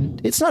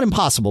hard. It's not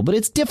impossible, but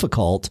it's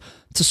difficult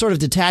to sort of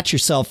detach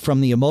yourself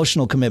from the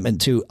emotional commitment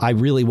to, I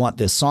really want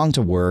this song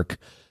to work,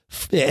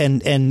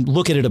 and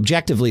look at it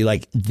objectively,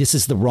 like this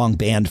is the wrong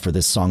band for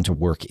this song to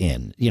work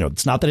in.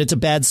 It's not that it's a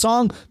bad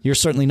song. You're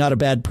certainly not a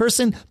bad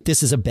person.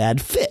 This is a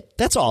bad fit.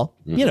 That's all,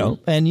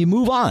 and you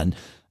move on.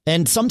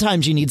 And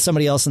sometimes you need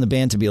somebody else in the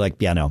band to be like,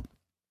 yeah, no.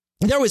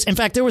 There was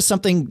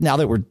something, now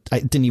that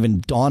it didn't even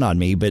dawn on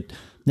me, but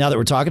now that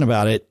we're talking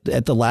about it,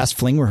 at the last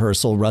Fling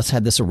rehearsal, Russ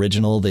had this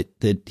original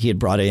that he had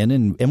brought in,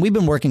 and we've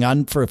been working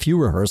on for a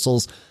few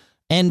rehearsals.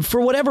 And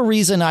for whatever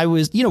reason,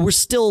 we're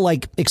still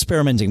like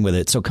experimenting with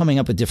it. So coming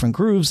up with different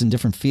grooves and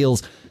different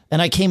feels. And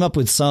I came up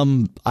with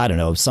something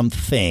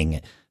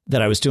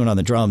that I was doing on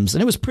the drums,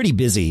 and it was pretty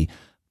busy.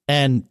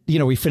 And,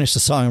 we finished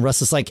the song and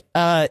Russ is like,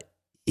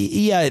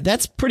 yeah,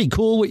 that's pretty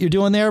cool what you're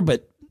doing there,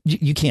 but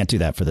you can't do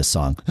that for this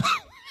song.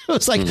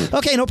 It's like,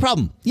 okay, no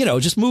problem.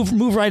 Just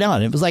move right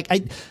on. It was like, I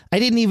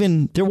didn't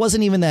even, there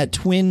wasn't even that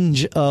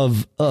twinge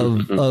of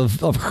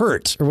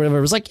hurt or whatever.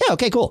 It was like, yeah,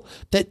 okay, cool.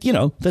 That,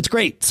 that's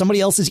great. Somebody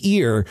else's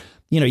ear,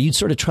 you'd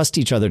sort of trust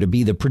each other to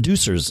be the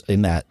producers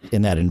in that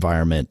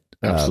environment.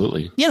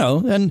 Absolutely.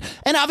 And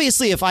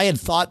obviously if I had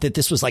thought that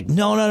this was like,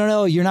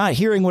 no, you're not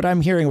hearing what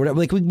I'm hearing, or whatever,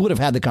 like we would have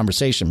had the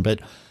conversation.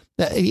 But,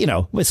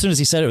 as soon as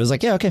he said it, it was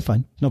like, yeah, okay,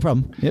 fine. No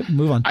problem. Yep,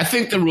 move on. I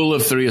think the rule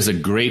of three is a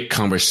great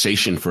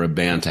conversation for a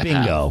band to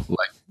have.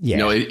 Like,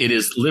 yeah. It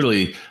is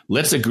literally,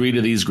 let's agree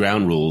to these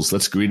ground rules.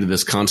 Let's agree to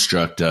this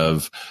construct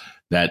of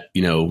that,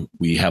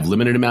 we have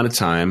limited amount of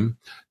time.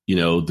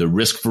 The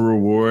risk for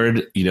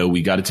reward,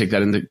 we got to take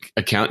that into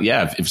account.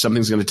 Yeah, if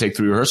something's going to take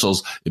 3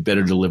 rehearsals, it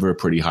better deliver a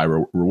pretty high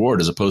reward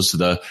as opposed to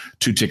the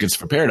 2 tickets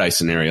for Paradise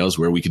scenarios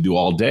where we could do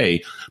all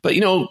day. But,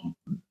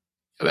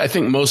 I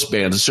think most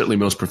bands, certainly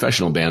most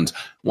professional bands,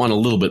 want a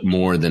little bit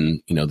more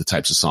than, the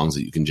types of songs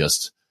that you can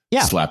just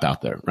slap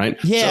out there,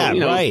 right? Yeah,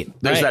 so, right.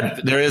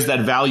 There is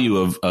that value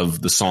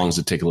of the songs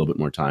that take a little bit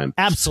more time.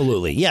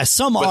 Absolutely. Yeah,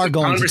 some are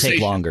going to take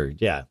longer.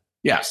 Yeah.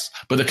 Yes.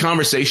 But the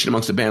conversation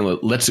amongst the band,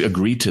 let's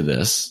agree to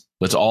this.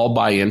 Let's all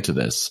buy into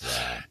this.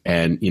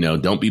 And,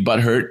 don't be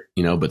butthurt,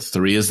 but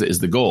 3 is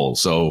the goal.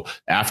 So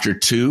after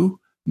 2,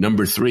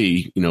 number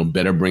 3,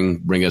 better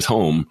bring us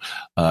home.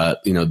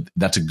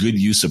 That's a good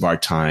use of our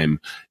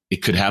time. It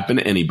could happen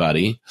to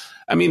anybody.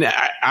 I mean,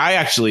 I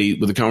actually,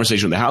 with the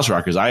conversation with the House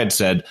Rockers, I had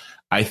said,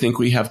 I think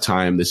we have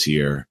time this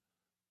year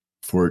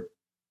for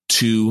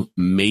 2,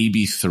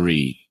 maybe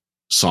 3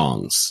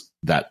 songs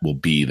that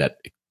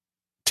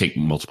take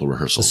multiple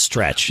rehearsals. A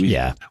stretch.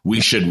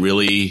 We should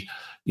really,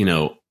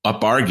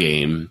 up our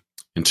game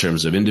in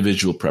terms of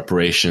individual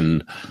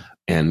preparation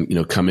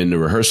and, come into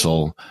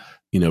rehearsal,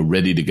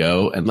 ready to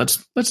go. And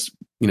let's,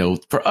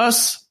 for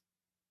us,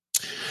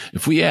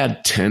 if we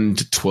add 10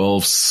 to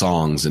 12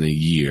 songs in a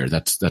year,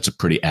 that's a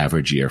pretty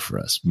average year for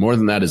us. More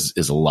than that is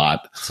a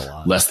lot. It's a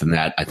lot. Less than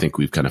that, I think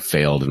we've kind of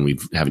failed and we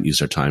haven't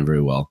used our time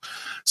very well.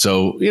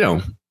 So,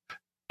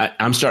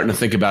 I'm starting to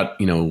think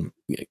about,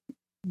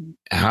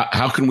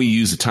 how can we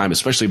use the time,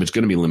 especially if it's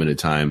going to be limited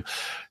time.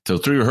 So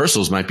 3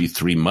 rehearsals might be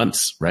 3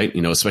 months, right?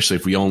 Especially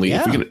if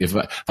if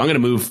I'm going to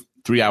move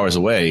 3 hours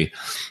away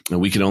and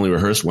we can only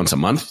rehearse once a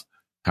month,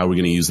 how are we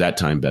going to use that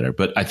time better?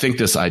 But I think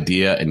this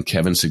idea and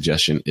Kevin's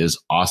suggestion is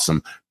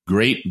awesome.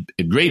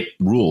 A great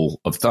rule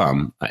of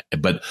thumb,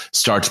 but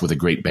starts with a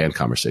great band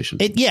conversation.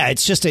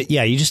 It's just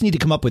you just need to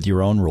come up with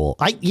your own rule.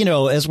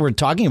 As we're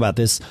talking about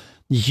this,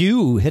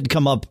 you had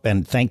come up,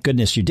 and thank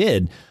goodness you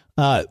did,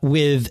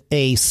 with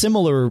a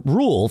similar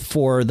rule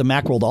for the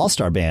Macworld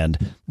All-Star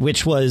Band,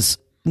 which was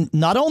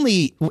not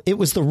only it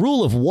was the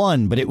rule of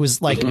 1, but it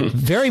was like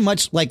very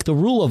much like the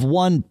rule of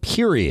 1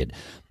 period,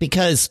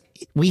 because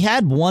we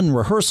had 1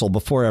 rehearsal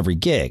before every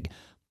gig,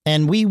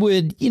 and we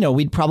would,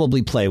 we'd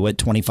probably play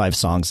 25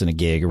 songs in a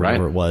gig or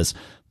whatever it was.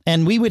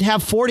 And we would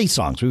have 40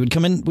 songs. We would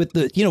come in with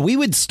we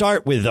would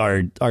start with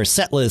our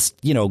set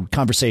list,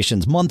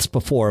 conversations months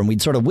before, and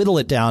we'd sort of whittle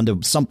it down to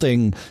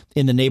something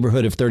in the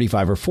neighborhood of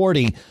 35 or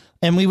 40.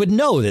 And we would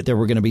know that there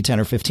were going to be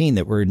 10 or 15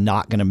 that were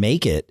not going to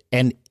make it.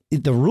 And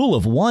the rule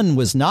of 1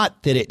 was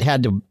not that it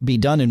had to be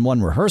done in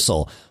 1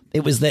 rehearsal.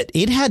 It was that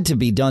it had to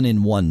be done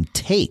in 1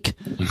 take.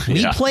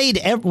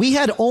 We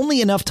had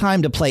only enough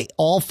time to play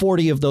all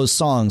 40 of those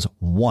songs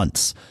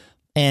once.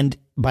 And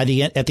at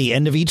the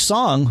end of each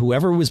song,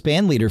 whoever was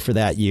band leader for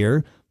that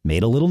year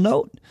made a little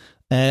note.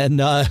 And,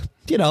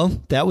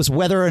 that was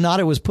whether or not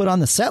it was put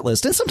on the set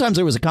list. And sometimes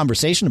there was a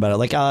conversation about it.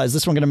 Like, is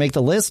this one going to make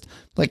the list?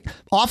 Like,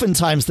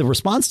 oftentimes the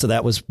response to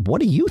that was,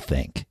 what do you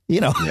think?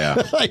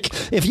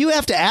 Like, if you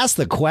have to ask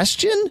the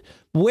question,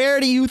 where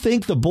do you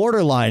think the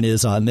borderline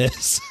is on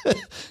this?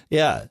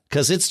 Yeah,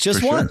 because it's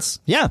just once.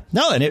 Sure. Yeah.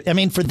 No.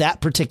 And for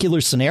that particular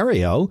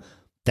scenario,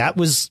 that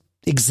was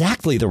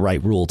exactly the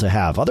right rule to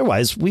have.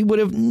 Otherwise, we would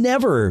have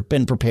never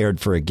been prepared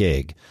for a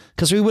gig,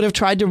 because we would have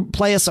tried to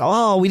play us.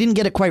 Oh, we didn't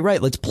get it quite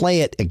right. Let's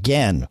play it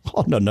again.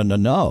 Oh,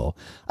 no.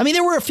 I mean,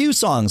 there were a few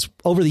songs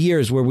over the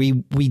years where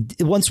we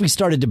once we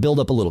started to build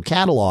up a little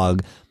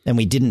catalog and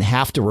we didn't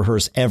have to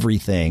rehearse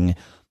everything.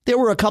 There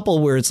were a couple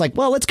where it's like,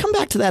 well, let's come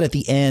back to that at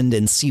the end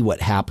and see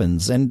what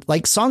happens. And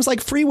like songs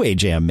like Freeway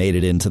Jam made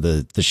it into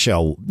the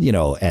show,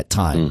 at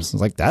times.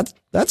 It's like, that's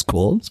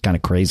cool. It's kind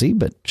of crazy,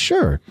 but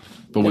sure.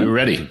 But we were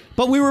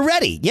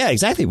ready. Yeah,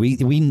 exactly.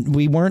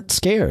 We weren't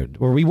scared,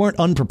 or we weren't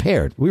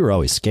unprepared. We were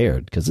always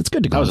scared, because it's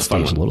good to go on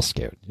stage a little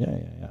scared.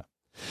 Yeah.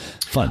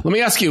 Fun. Let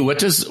me ask you, what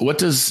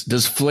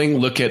does Fling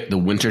look at the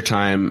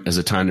wintertime as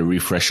a time to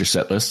refresh your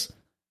set list?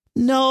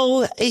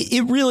 No,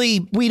 it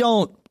really, we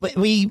don't.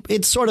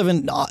 It's sort of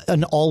an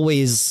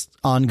always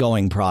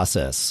ongoing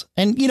process.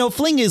 And,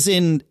 Fling is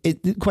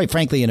quite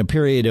frankly, in a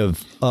period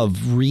of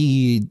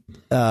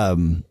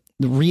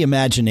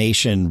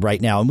reimagination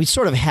right now. And we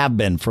sort of have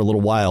been for a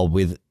little while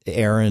with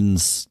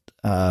Aaron's,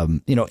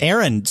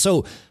 Aaron.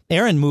 So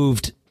Aaron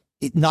moved.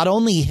 Not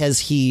only has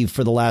he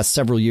for the last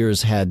several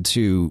years had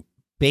to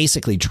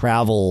basically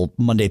travel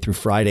Monday through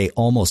Friday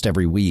almost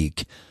every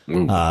week.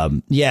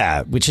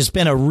 Which has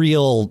been a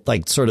real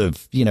like sort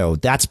of,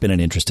 that's been an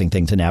interesting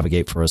thing to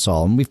navigate for us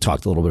all. And we've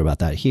talked a little bit about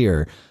that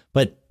here.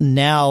 But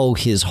now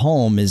his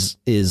home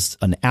is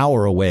an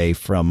hour away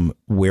from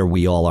where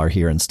we all are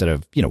here instead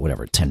of,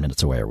 10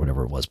 minutes away or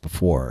whatever it was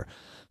before.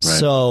 Right.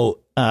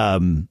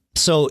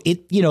 So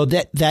it,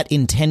 that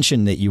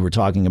intention that you were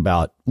talking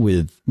about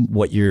with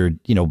what you're,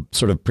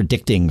 sort of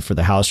predicting for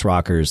the House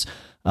Rockers,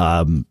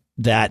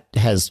 that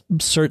has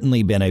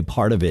certainly been a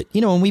part of it.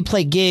 When we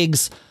play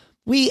gigs,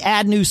 we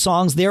add new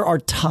songs. There are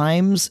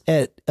times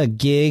at a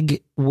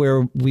gig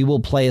where we will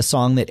play a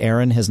song that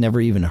Aaron has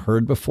never even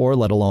heard before,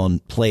 let alone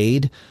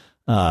played.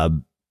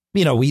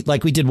 We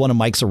did one of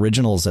Mike's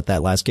originals at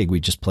that last gig we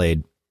just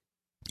played,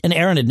 and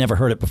Aaron had never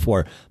heard it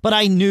before. But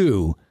I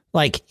knew,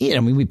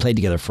 we played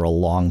together for a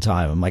long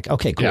time. I'm like,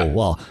 okay, cool. Yeah.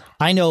 Well,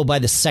 I know by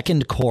the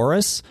second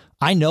chorus,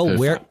 I know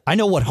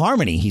what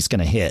harmony he's going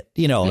to hit,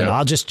 and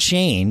I'll just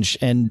change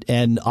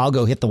and I'll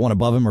go hit the one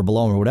above him or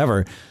below him or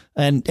whatever.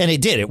 And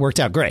it did. It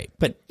worked out great.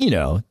 But,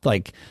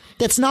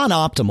 that's not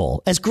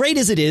optimal. As great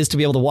as it is to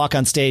be able to walk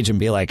on stage and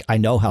be like, I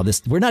know how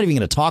we're not even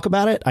going to talk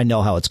about it. I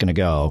know how it's going to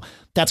go.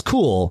 That's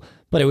cool.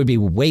 But it would be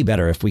way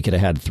better if we could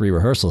have had 3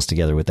 rehearsals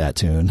together with that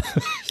tune,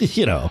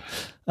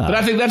 But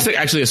I think that's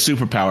actually a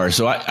superpower.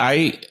 So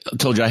I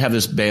told you I have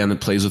this band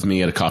that plays with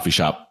me at a coffee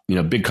shop,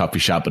 big coffee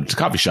shop, but it's a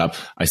coffee shop.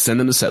 I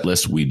send them the set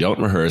list. We don't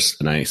rehearse.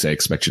 And I say, I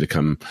expect you to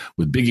come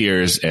with big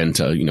ears and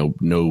to,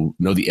 know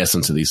the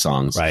essence of these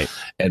songs. Right.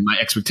 And my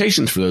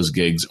expectations for those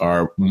gigs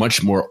are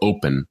much more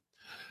open.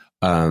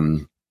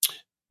 And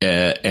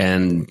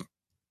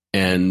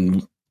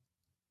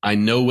I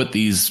know what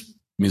these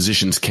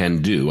musicians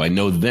can do. I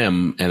know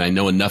them and I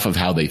know enough of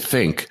how they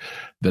think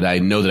that I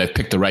know that I've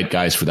picked the right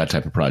guys for that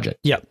type of project.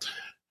 Yep.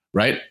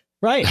 Right.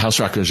 House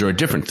Rockers are a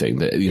different thing.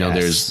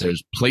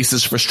 There's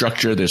places for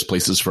structure. There's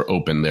places for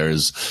open.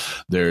 There's,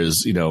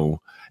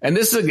 and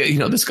this is,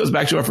 this goes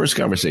back to our first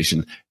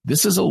conversation.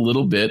 This is a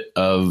little bit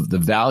of the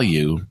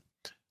value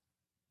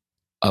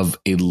of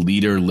a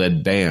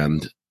leader-led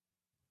band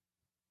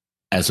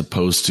as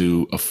opposed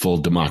to a full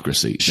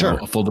democracy. Sure.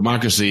 A full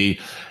democracy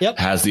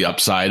has the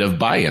upside of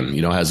buy-in,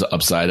 has the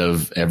upside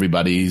of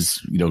everybody's,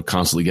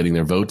 constantly getting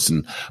their votes.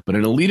 But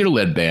in a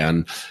leader-led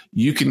band,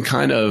 you can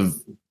kind of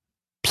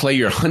play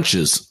your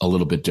hunches a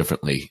little bit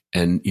differently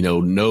and,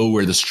 know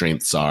where the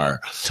strengths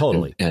are.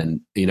 Totally. And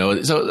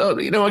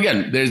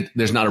again,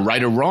 there's not a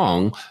right or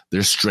wrong.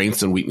 There's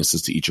strengths and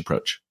weaknesses to each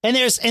approach. And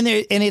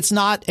it's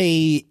not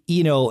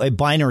a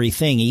binary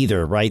thing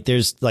either, right?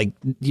 There's I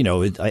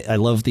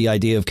love the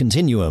idea of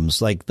continuums.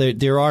 Like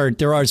there are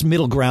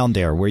middle ground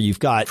there where you've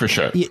got, for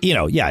sure,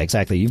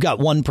 exactly. You've got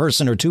one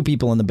person or two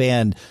people in the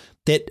band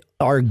that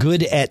are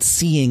good at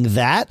seeing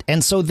that.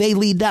 And so they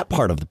lead that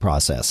part of the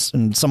process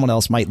and someone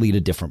else might lead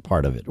a different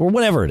part of it or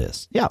whatever it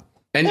is. Yeah.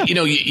 And,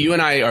 you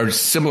and I are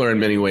similar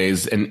in many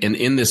ways. And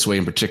in this way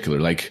in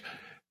particular, like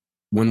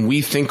when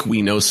we think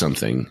we know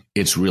something,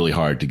 it's really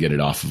hard to get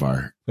it off of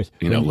our,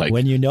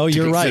 when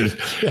you're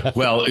right.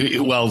 Well,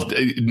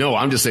 no,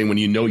 I'm just saying when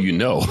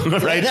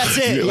right? That's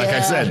it. Like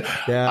I said,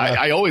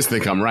 I always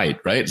think I'm right.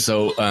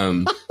 So,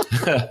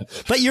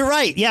 but you're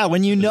right. Yeah.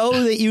 When you know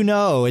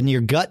that and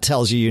your gut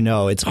tells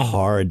you, it's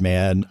hard,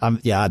 man.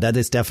 That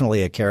is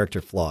definitely a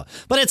character flaw,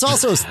 but it's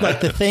also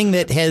like the thing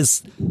that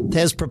has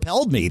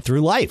propelled me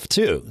through life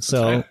too.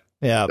 So. Right.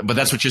 Yeah, but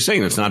that's what you're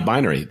saying. It's not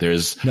binary.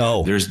 There's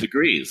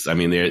degrees. I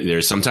mean,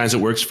 there's sometimes it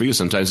works for you.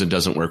 Sometimes it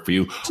doesn't work for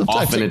you.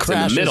 Sometimes often it's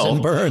in the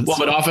middle. Well,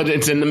 but often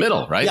it's in the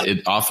middle, right? Yep.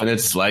 Often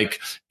it's like,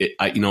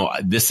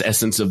 this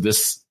essence of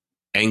this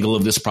angle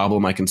of this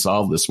problem I can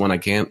solve. This one I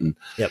can't. And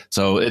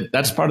so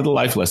that's part of the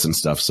life lesson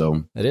stuff.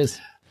 So it is.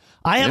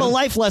 I have a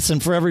life lesson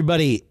for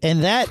everybody,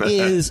 and that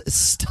is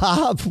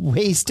stop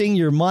wasting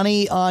your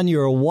money on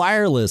your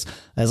wireless.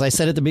 As I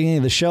said at the beginning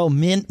of the show,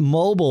 Mint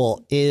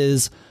Mobile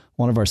is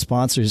one of our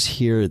sponsors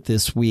here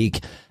this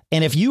week.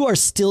 And if you are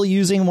still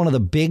using one of the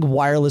big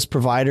wireless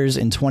providers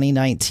in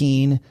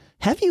 2019,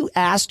 have you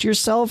asked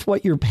yourself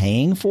what you're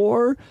paying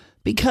for?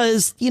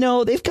 Because,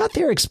 they've got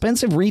their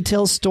expensive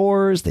retail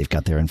stores, they've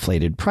got their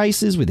inflated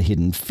prices with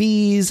hidden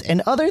fees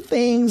and other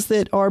things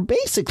that are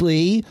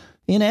basically,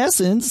 in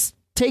essence,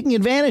 taking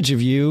advantage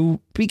of you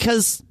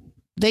because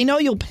they know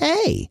you'll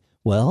pay.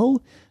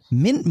 Well,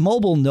 Mint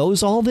Mobile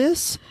knows all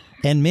this.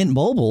 And Mint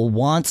Mobile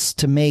wants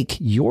to make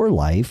your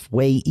life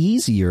way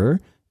easier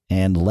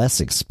and less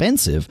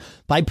expensive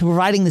by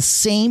providing the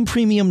same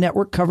premium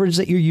network coverage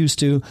that you're used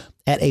to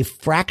at a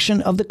fraction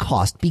of the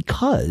cost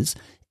because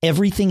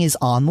everything is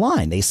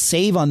online. They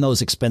save on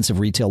those expensive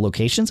retail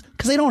locations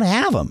because they don't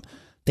have them.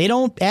 They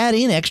don't add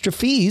in extra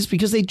fees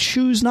because they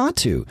choose not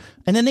to.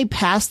 And then they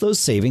pass those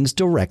savings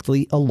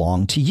directly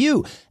along to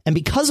you. And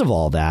because of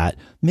all that,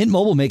 Mint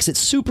Mobile makes it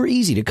super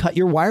easy to cut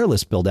your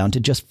wireless bill down to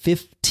just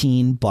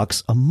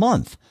 $15 a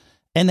month.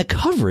 And the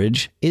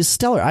coverage is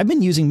stellar. I've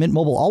been using Mint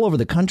Mobile all over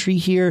the country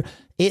here.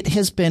 It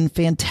has been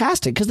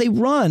fantastic because they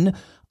run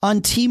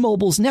on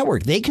T-Mobile's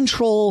network. They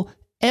control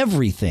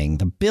everything.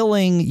 The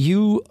billing,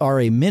 you are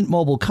a Mint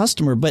Mobile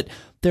customer, but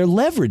they're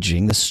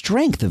leveraging the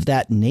strength of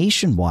that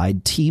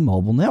nationwide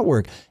T-Mobile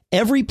network.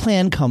 Every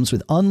plan comes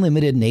with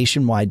unlimited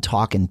nationwide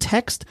talk and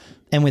text.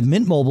 And with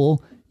Mint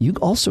Mobile, you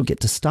also get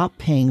to stop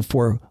paying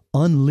for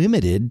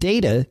unlimited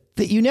data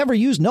that you never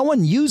use. No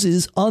one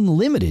uses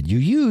unlimited. You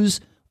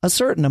use a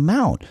certain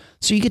amount.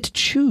 So you get to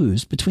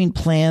choose between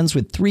plans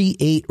with 3,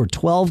 8, or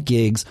 12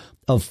 gigs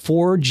of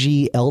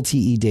 4G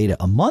LTE data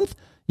a month.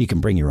 You can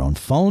bring your own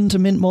phone to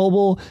Mint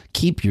Mobile,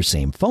 keep your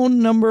same phone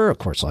number, of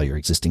course, all your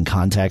existing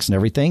contacts and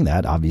everything.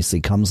 That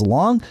obviously comes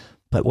along.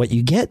 But what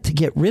you get to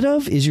get rid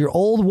of is your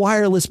old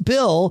wireless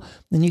bill,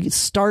 and you can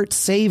start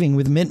saving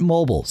with Mint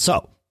Mobile.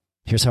 So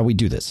here's how we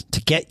do this.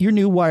 To get your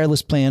new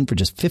wireless plan for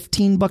just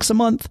 $15 a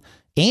month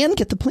and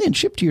get the plan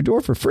shipped to your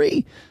door for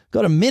free,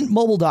 go to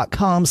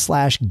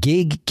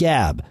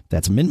mintmobile.com/giggab.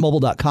 That's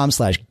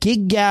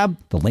mintmobile.com/giggab.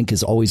 The link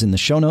is always in the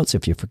show notes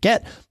if you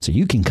forget, so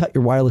you can cut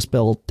your wireless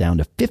bill down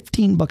to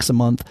 $15 a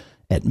month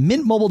at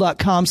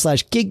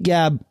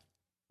mintmobile.com/giggab.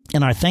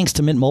 And our thanks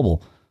to Mint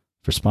Mobile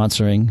for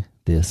sponsoring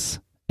this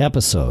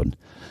episode.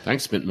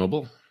 Thanks, Mint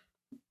Mobile.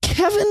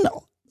 Kevin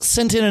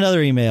sent in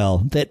another email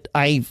that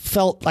I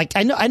felt like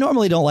I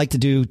normally don't like to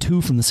do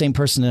two from the same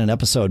person in an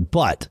episode,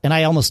 and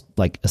I almost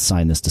like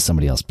assign this to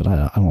somebody else, but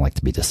I don't like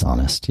to be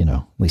dishonest,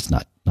 at least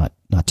not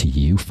to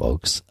you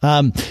folks.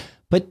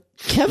 But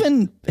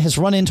Kevin has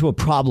run into a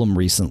problem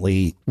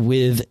recently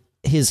with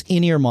his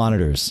in-ear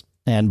monitors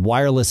and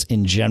wireless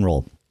in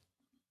general.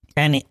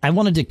 And I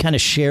wanted to kind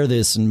of share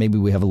this, and maybe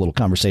we have a little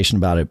conversation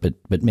about it,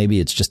 but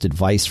maybe it's just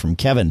advice from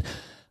Kevin.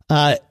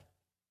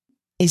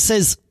 He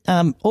says,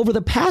 over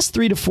the past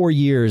 3 to 4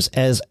 years,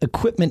 as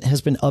equipment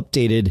has been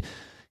updated,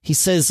 he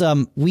says,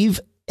 we've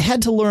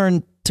had to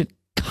learn to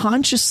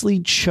consciously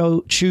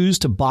choose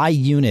to buy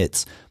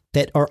units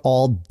that are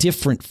all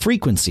different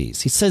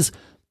frequencies. He says,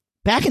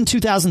 back in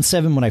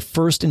 2007, when I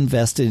first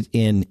invested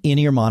in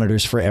in-ear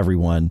monitors for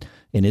everyone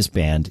in his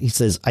band, he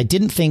says, I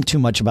didn't think too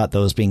much about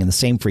those being in the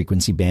same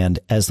frequency band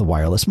as the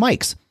wireless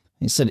mics.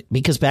 He said,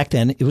 because back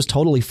then it was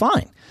totally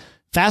fine.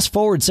 Fast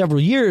forward several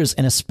years,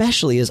 and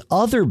especially as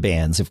other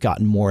bands have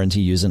gotten more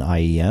into using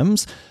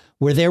IEMs,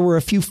 where there were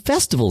a few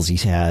festivals he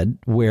had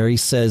where he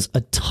says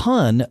a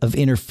ton of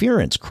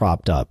interference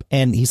cropped up.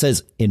 And he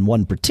says in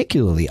one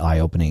particularly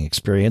eye-opening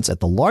experience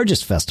at the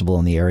largest festival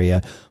in the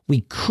area,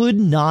 we could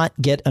not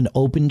get an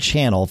open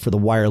channel for the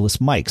wireless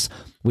mics,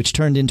 which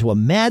turned into a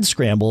mad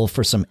scramble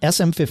for some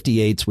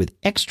SM58s with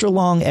extra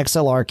long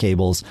XLR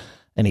cables.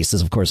 And he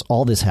says, of course,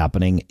 all this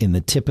happening in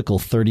the typical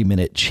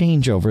 30-minute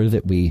changeover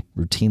that we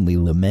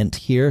routinely lament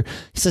here.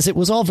 He says it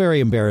was all very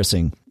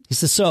embarrassing. He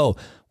says, so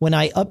when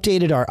I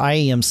updated our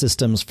IEM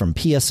systems from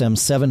PSM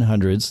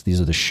 700s,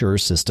 these are the Shure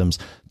systems,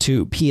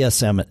 to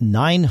PSM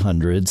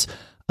 900s,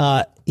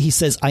 he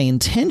says, I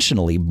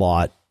intentionally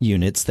bought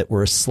units that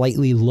were a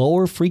slightly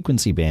lower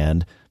frequency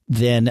band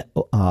than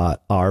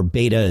our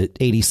Beta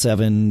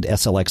 87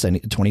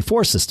 SLX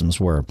 24 systems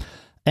were.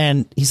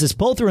 And he says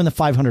both are in the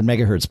 500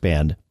 megahertz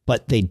band,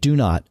 but they do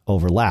not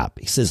overlap.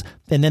 He says,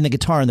 and then the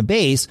guitar and the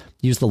bass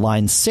use the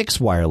Line 6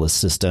 wireless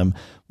system,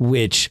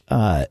 which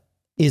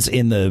is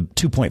in the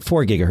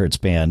 2.4 gigahertz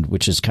band,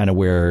 which is kind of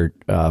where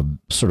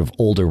sort of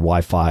older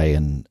Wi-Fi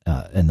and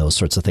those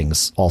sorts of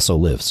things also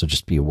live. So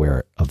just be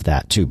aware of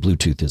that too.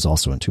 Bluetooth is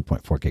also in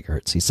 2.4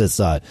 gigahertz. He says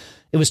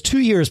it was 2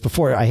 years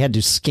before I had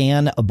to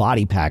scan a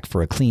body pack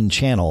for a clean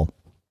channel,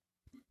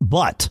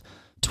 but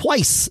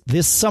twice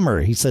this summer,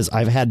 he says,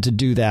 I've had to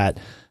do that.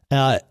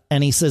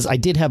 And he says, I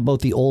did have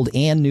both the old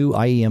and new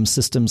IEM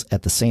systems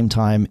at the same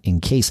time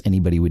in case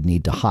anybody would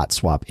need to hot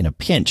swap in a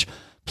pinch.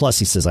 Plus,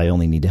 he says, I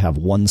only need to have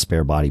one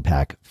spare body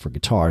pack for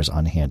guitars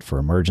on hand for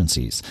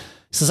emergencies.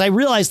 He says, I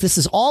realize this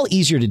is all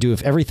easier to do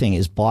if everything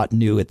is bought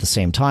new at the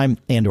same time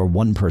and or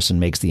one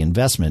person makes the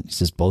investment. He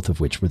says, both of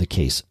which were the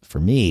case for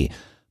me.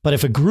 But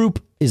if a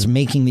group is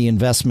making the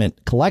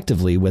investment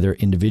collectively, whether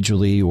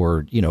individually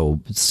or,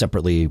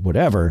 separately,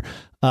 whatever,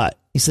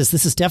 he says,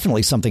 this is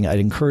definitely something I'd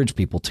encourage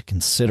people to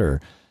consider.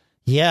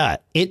 Yeah,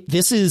 you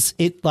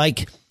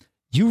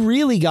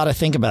really got to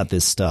think about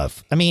this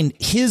stuff. I mean,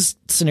 his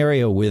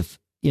scenario with,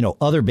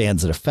 other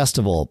bands at a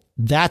festival,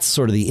 that's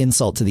sort of the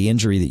insult to the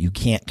injury that you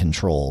can't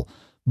control.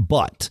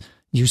 But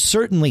you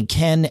certainly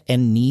can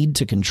and need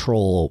to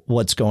control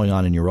what's going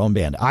on in your own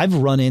band. I've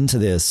run into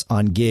this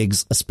on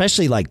gigs,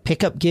 especially like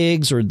pickup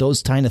gigs or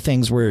those kind of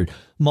things where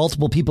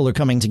multiple people are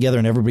coming together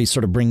and everybody's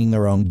sort of bringing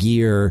their own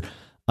gear.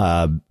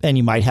 And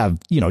you might have,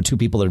 two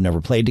people that have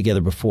never played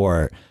together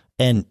before.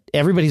 And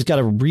everybody's got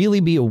to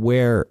really be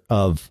aware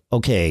of,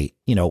 okay,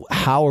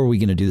 how are we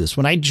going to do this?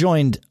 When I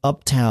joined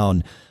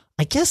Uptown,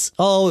 I guess, it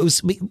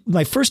was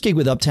my first gig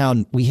with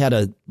Uptown. We had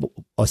a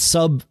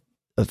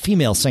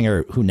female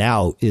singer who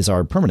now is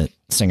our permanent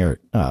singer.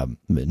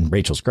 And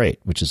Rachel's great,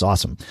 which is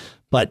awesome.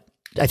 But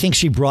I think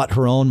she brought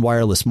her own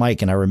wireless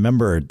mic. And I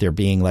remember there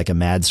being like a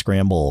mad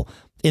scramble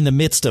in the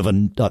midst of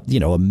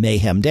a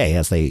mayhem day,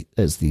 as these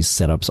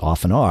setups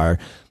often are,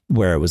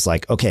 where it was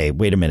like, okay,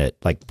 wait a minute,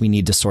 like we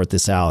need to sort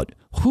this out.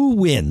 Who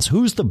wins?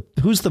 Who's the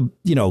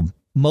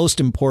most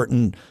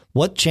important.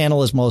 What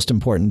channel is most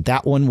important?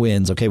 That one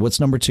wins. Okay, what's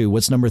number 2?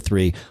 What's number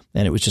 3?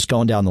 And it was just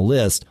going down the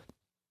list.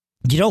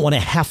 You don't want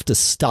to have to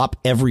stop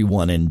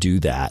everyone and do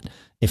that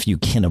if you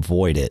can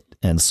avoid it.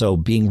 And so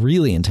being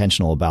really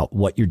intentional about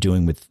what you're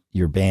doing with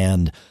your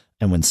band.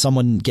 And when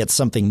someone gets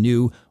something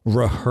new,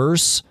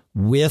 rehearse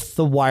with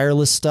the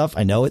wireless stuff.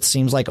 I know it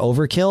seems like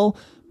overkill,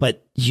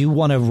 but you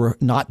want to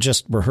not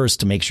just rehearse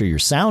to make sure your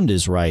sound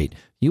is right.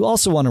 You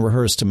also want to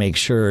rehearse to make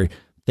sure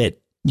that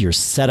your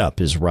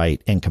setup is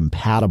right and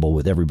compatible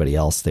with everybody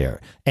else there.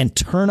 And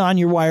turn on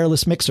your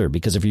wireless mixer,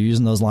 because if you're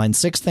using those Line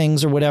 6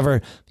 things or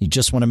whatever, you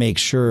just want to make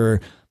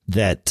sure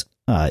that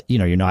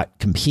you're not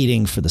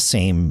competing for the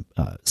same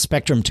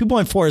spectrum.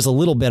 2.4 is a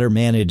little better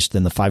managed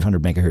than the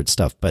 500 megahertz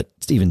stuff, but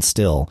even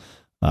still,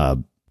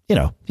 you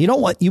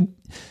don't want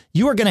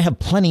you are going to have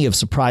plenty of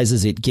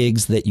surprises at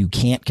gigs that you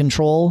can't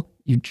control.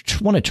 You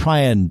want to try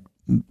and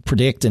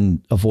predict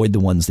and avoid the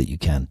ones that you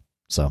can.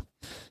 So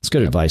it's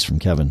good advice from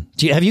Kevin.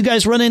 Have you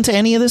guys run into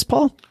any of this,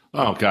 Paul?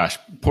 Oh gosh,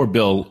 poor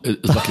Bill is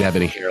lucky to have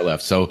any hair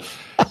left. So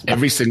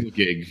every single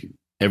gig,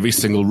 every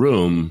single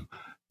room,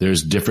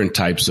 there's different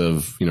types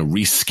of,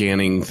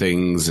 rescanning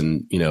things.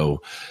 And,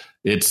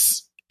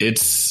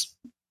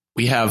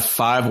 we have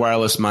 5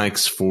 wireless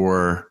mics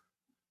for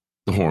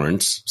the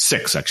horns,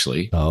 6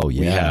 actually. Oh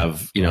yeah. We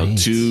have, right.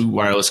 2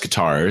 wireless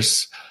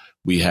guitars.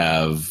 We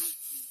have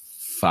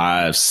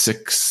 5,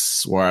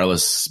 6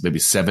 wireless, maybe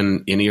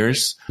 7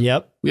 in-ears.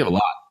 Yep. We have a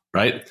lot,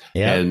 right?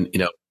 Yeah. And,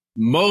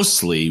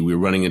 mostly we're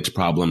running into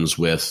problems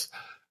with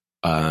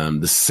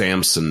the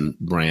Samson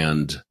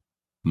brand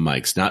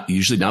mics, not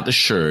the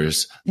Shure,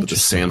 but the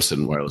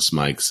Samson wireless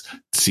mics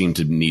seem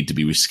to need to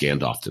be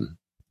rescanned often.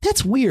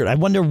 That's weird. I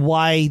wonder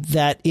why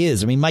that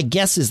is. I mean, my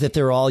guess is that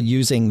they're all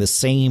using the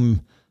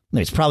same.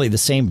 It's probably the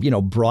same,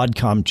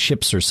 Broadcom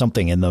chips or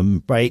something in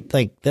them, right?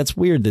 Like, that's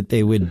weird that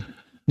they would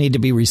need to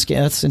be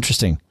rescanned. That's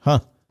interesting,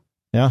 huh?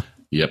 Yeah.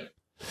 Yep.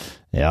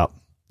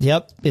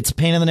 It's a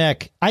pain in the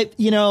neck. I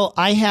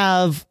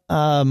have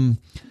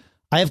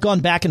gone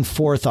back and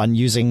forth on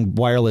using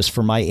wireless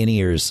for my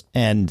in-ears,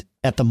 and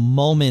at the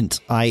moment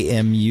I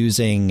am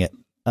using.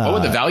 What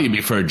would the value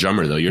be for a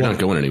drummer, though? You're not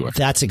going anywhere.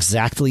 That's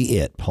exactly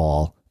it,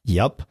 Paul.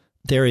 Yep.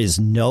 There is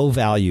no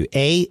value.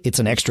 A, it's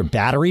an extra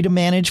battery to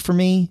manage for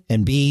me,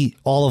 and B,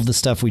 all of the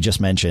stuff we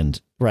just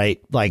mentioned,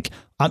 right? Like,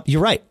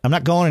 you're right. I'm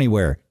not going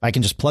anywhere. I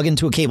can just plug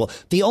into a cable.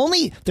 There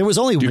was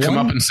only Do you one. come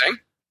up and sing?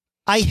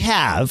 I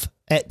have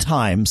at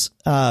times,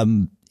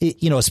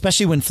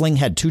 especially when Fling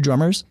had 2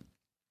 drummers.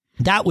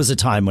 That was a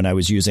time when I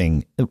was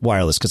using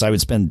wireless, because I would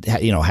spend,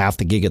 half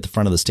the gig at the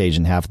front of the stage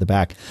and half at the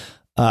back.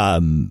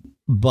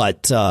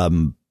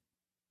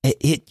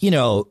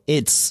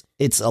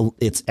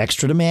 It's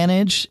extra to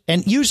manage,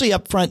 and usually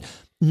up front,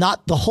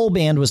 not the whole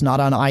band was not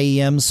on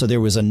IEM. So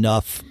there was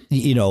enough,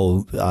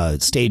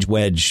 stage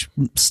wedge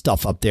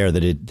stuff up there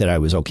that I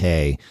was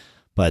okay.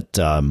 But,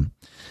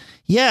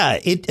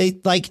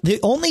 it like the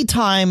only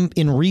time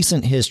in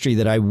recent history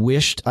that I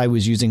wished I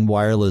was using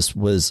wireless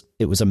was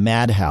a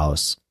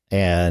Madhouse.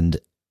 And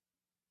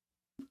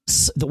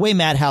the way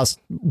Madhouse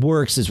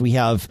works is we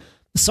have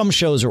some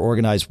shows are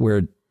organized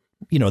where,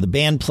 the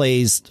band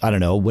plays, I don't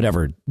know,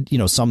 whatever,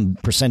 some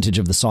percentage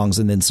of the songs,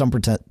 and then some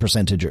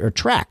percentage are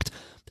tracked.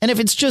 And if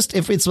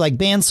it's like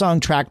band song,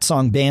 tracked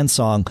song, band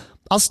song,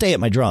 I'll stay at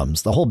my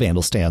drums. The whole band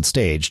will stay on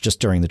stage just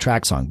during the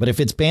track song. But if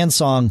it's band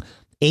song,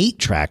 8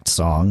 tracked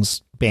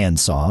songs, band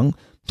song,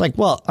 it's like,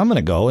 well, I'm going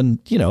to go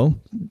and,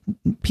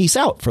 peace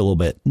out for a little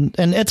bit,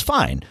 and it's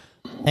fine.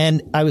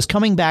 And I was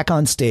coming back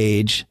on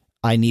stage.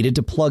 I needed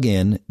to plug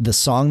in. The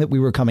song that we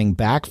were coming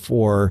back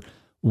for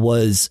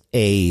was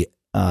a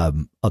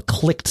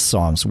clicked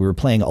song. So we were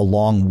playing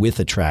along with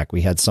a track.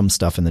 We had some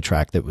stuff in the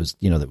track that was,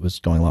 that was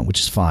going along, which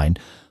is fine.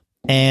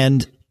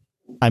 And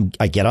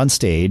I get on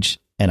stage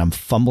and I'm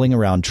fumbling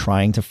around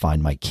trying to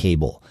find my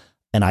cable.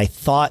 And I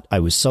thought I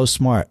was so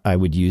smart I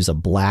would use a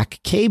black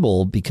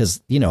cable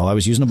because, I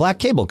was using a black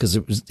cable because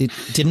it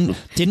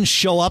didn't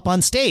show up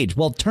on stage.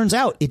 Well, it turns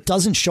out it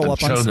doesn't show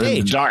up on stage.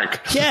 In the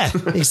dark. Yeah,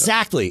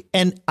 exactly.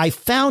 And I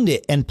found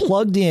it and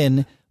plugged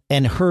in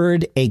and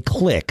heard a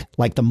click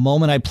like the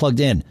moment I plugged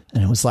in.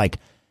 And it was like,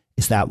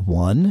 is that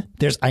one?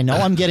 I know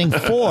I'm getting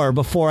 4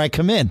 before I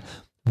come in.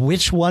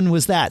 Which one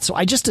was that? So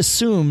I just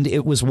assumed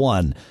it was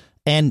 1.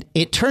 And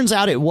it turns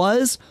out it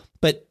was.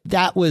 But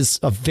that was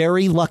a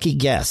very lucky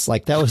guess.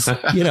 Like that was,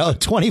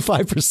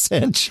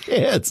 25%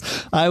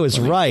 chance I was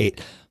right.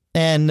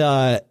 And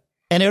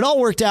it all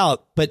worked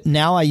out. But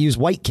now I use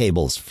white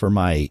cables for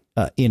my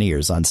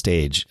in-ears on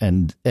stage.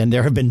 And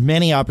there have been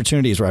many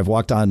opportunities where I've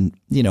walked on,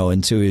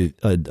 into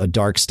a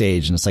dark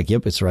stage and it's like,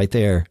 yep, it's right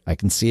there. I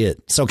can see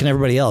it. So can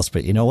everybody else.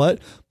 But you know what?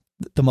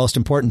 The most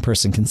important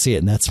person can see it,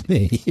 and that's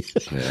me.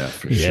 Yeah,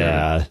 for sure.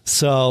 Yeah.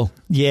 So,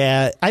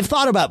 yeah, I've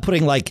thought about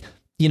putting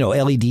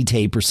LED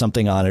tape or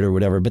something on it or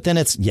whatever, but then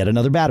it's yet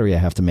another battery I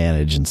have to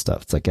manage and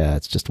stuff. It's like,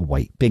 it's just a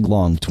white, big,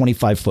 long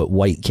 25-foot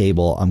white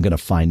cable. I'm going to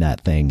find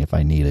that thing if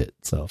I need it.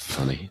 So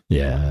funny.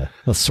 Yeah.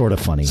 That's sort of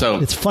funny. So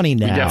it's funny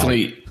now.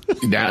 Definitely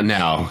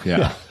now.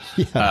 Yeah.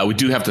 We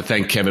do have to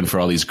thank Kevin for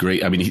all these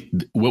great. I mean,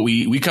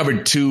 we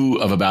covered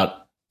 2 of about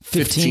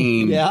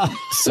 15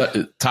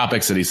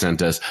 topics that he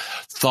sent us.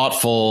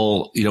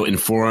 Thoughtful,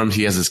 informed.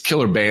 He has this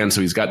killer band,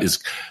 so he's got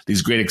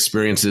these great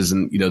experiences,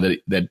 and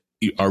that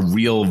are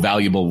real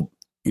valuable,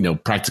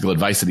 practical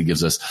advice that he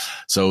gives us.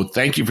 So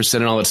thank you for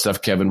sending all that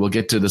stuff, Kevin. We'll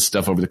get to this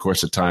stuff over the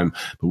course of time,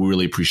 but we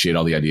really appreciate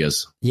all the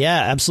ideas. Yeah,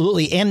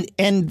 absolutely.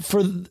 And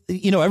for,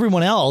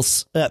 everyone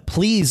else,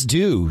 please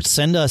do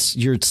send us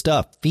your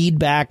stuff.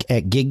 Feedback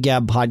at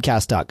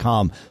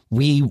giggabpodcast.com.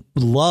 We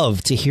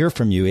love to hear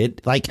from you.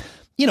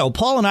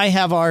 Paul and I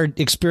have our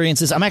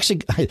experiences.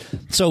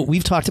 So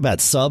we've talked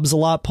about subs a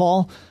lot,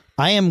 Paul.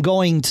 I am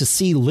going to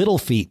see Little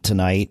Feat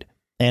tonight,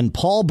 and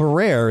Paul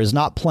Barrere is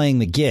not playing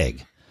the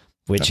gig,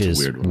 which That's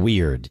is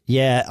weird.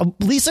 Yeah.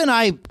 Lisa and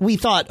I, we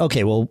thought,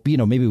 okay, well,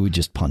 maybe we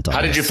just punt on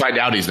How did you find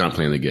out he's not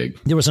playing the gig?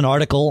 There was an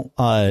article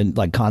on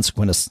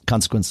Consequence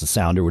of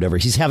Sound or whatever.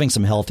 He's having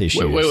some health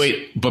issues.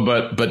 Wait.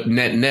 But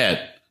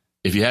net,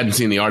 if you hadn't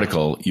seen the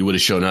article, you would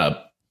have shown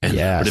up and it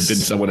would have been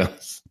someone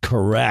else.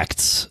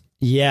 Correct.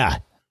 Yeah.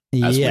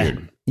 That's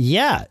weird.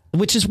 Yeah,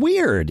 which is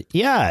weird.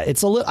 Yeah,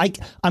 it's a little.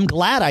 I'm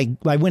glad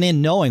I went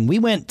in knowing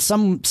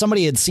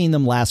somebody had seen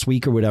them last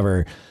week or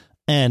whatever,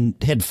 and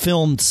had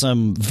filmed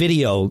some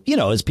video,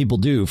 as people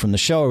do from the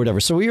show or whatever.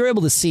 So we were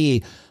able to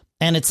see,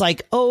 and it's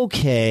like,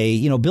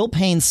 okay, Bill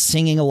Payne's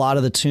singing a lot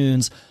of the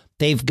tunes.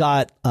 They've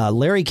got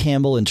Larry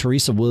Campbell and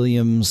Teresa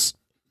Williams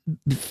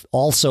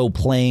also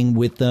playing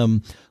with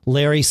them.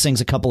 Larry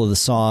sings a couple of the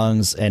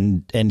songs,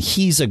 and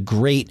he is a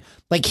great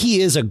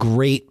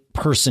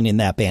person in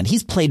that band.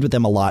 He's played with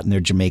them a lot in their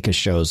Jamaica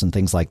shows and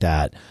things like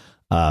that.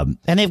 And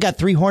they've got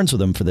 3 horns with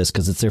them for this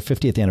because it's their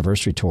 50th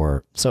anniversary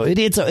tour. So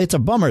it's a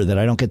bummer that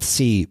I don't get to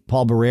see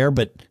Paul Barrere.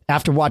 But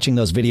after watching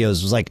those videos,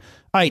 it was like,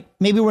 all right,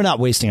 maybe we're not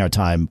wasting our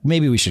time.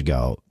 Maybe we should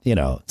go,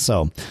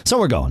 So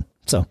we're going.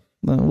 So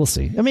we'll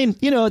see. I mean,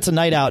 it's a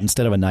night out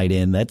instead of a night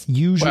in. That's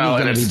usually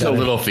and it's still better.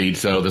 Little Feat.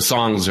 So the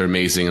songs are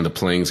amazing and the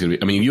playing's going to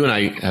be. I mean, you and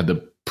I had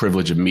the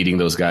privilege of meeting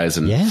those guys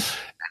and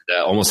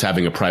almost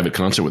having a private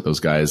concert with those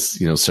guys,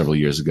 several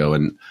years ago.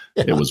 And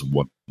it was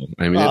wonderful.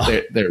 I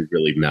mean, they're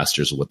really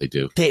masters of what they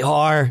do. They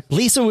are.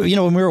 Lisa,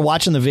 when we were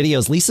watching the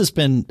videos,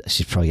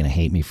 she's probably going to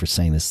hate me for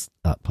saying this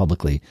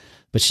publicly,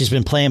 but she's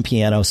been playing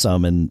piano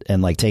some and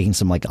like taking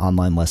some like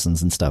online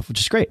lessons and stuff, which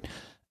is great.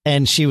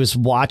 And she was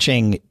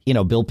watching,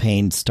 Bill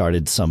Payne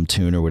started some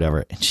tune or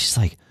whatever. And she's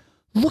like,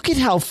 look at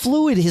how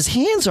fluid his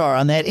hands are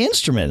on that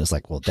instrument. It's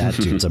like, well, that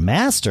dude's a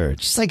master.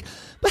 She's like,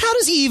 but how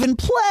does he even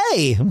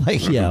play? I'm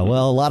like, yeah,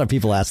 well, a lot of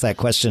people ask that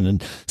question,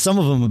 and some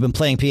of them have been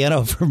playing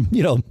piano for,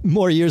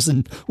 more years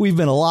than we've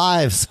been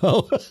alive.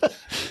 So,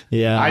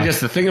 yeah.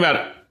 The thing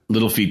about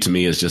Little Feat to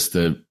me is just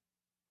the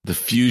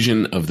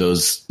fusion of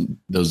those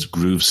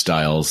groove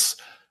styles,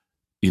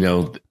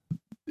 with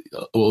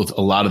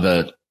a lot of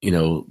the,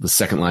 the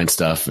second line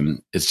stuff.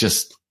 And it's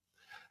just,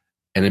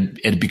 and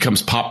it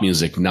becomes pop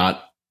music,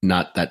 not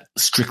that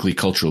strictly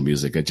cultural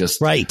music.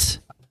 Right.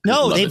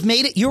 No, they've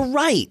made it. You're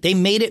right. They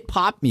made it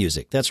pop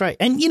music. That's right.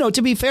 And,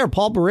 to be fair,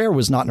 Paul Barrere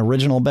was not an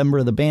original member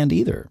of the band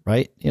either.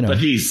 Right. But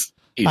he's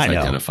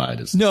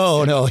identified as.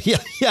 No.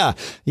 Yeah.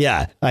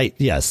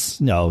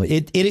 No,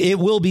 it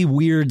will be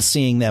weird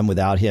seeing them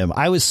without him.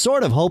 I was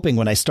sort of hoping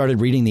when I started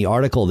reading the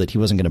article that he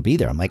wasn't going to be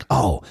there. I'm like,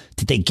 oh,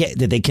 did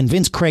they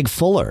convince Craig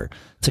Fuller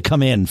to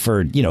come in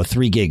for,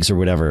 3 gigs or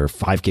whatever,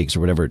 5 gigs or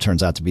whatever it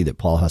turns out to be that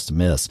Paul has to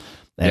miss.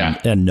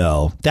 And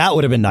no, that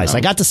would have been nice. No.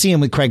 I got to see him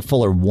with Craig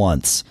Fuller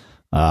once.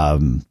 I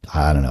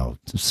don't know,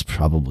 it's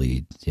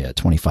probably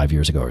 25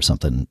 years ago or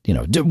something,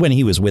 when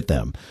he was with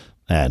them,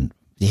 and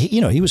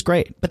he was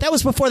great. But that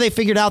was before they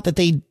figured out that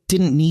they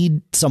didn't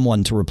need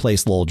someone to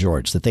replace Lowell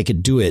George, that they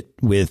could do it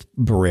with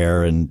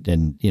Barrere and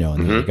the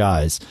other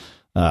guys.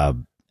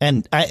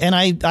 And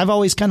I've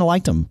always kind of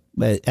liked them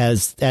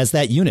as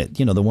that unit,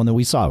 the one that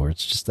we saw where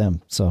it's just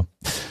them. So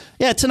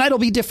yeah, tonight will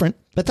be different,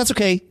 but that's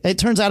okay. It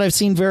turns out I've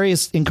seen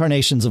various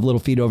incarnations of Little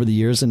Feat over the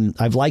years, and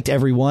I've liked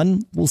every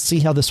one. We'll see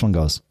how this one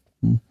goes.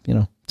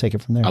 Take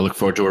it from there. I look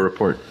forward to a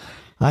report.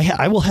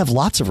 I will have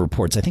lots of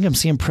reports. I think I'm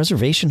seeing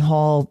Preservation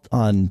Hall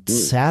on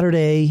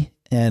Saturday,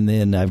 and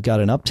then I've got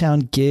an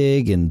Uptown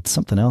gig and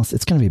something else.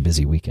 It's going to be a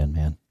busy weekend,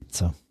 man.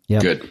 So, yeah.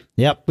 Good.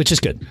 Yep, which is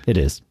good. It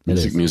is.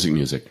 Music.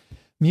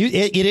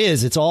 It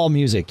is. It's all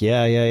music.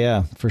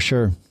 Yeah, for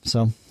sure.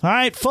 So, all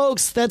right,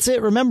 folks, that's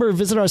it. Remember,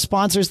 visit our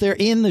sponsors. They're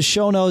in the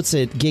show notes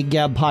at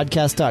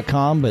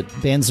giggabpodcast.com, but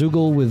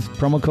Bandzoogle with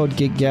promo code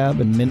giggab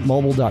and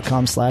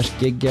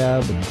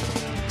mintmobile.com/giggab.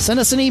 And send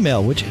us an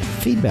email,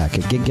 feedback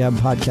at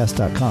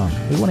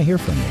giggabpodcast.com. We want to hear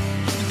from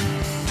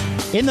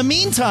you. In the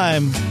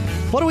meantime,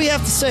 what do we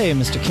have to say,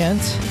 Mr.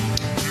 Kent?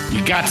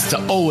 You got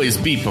to always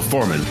be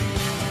performing.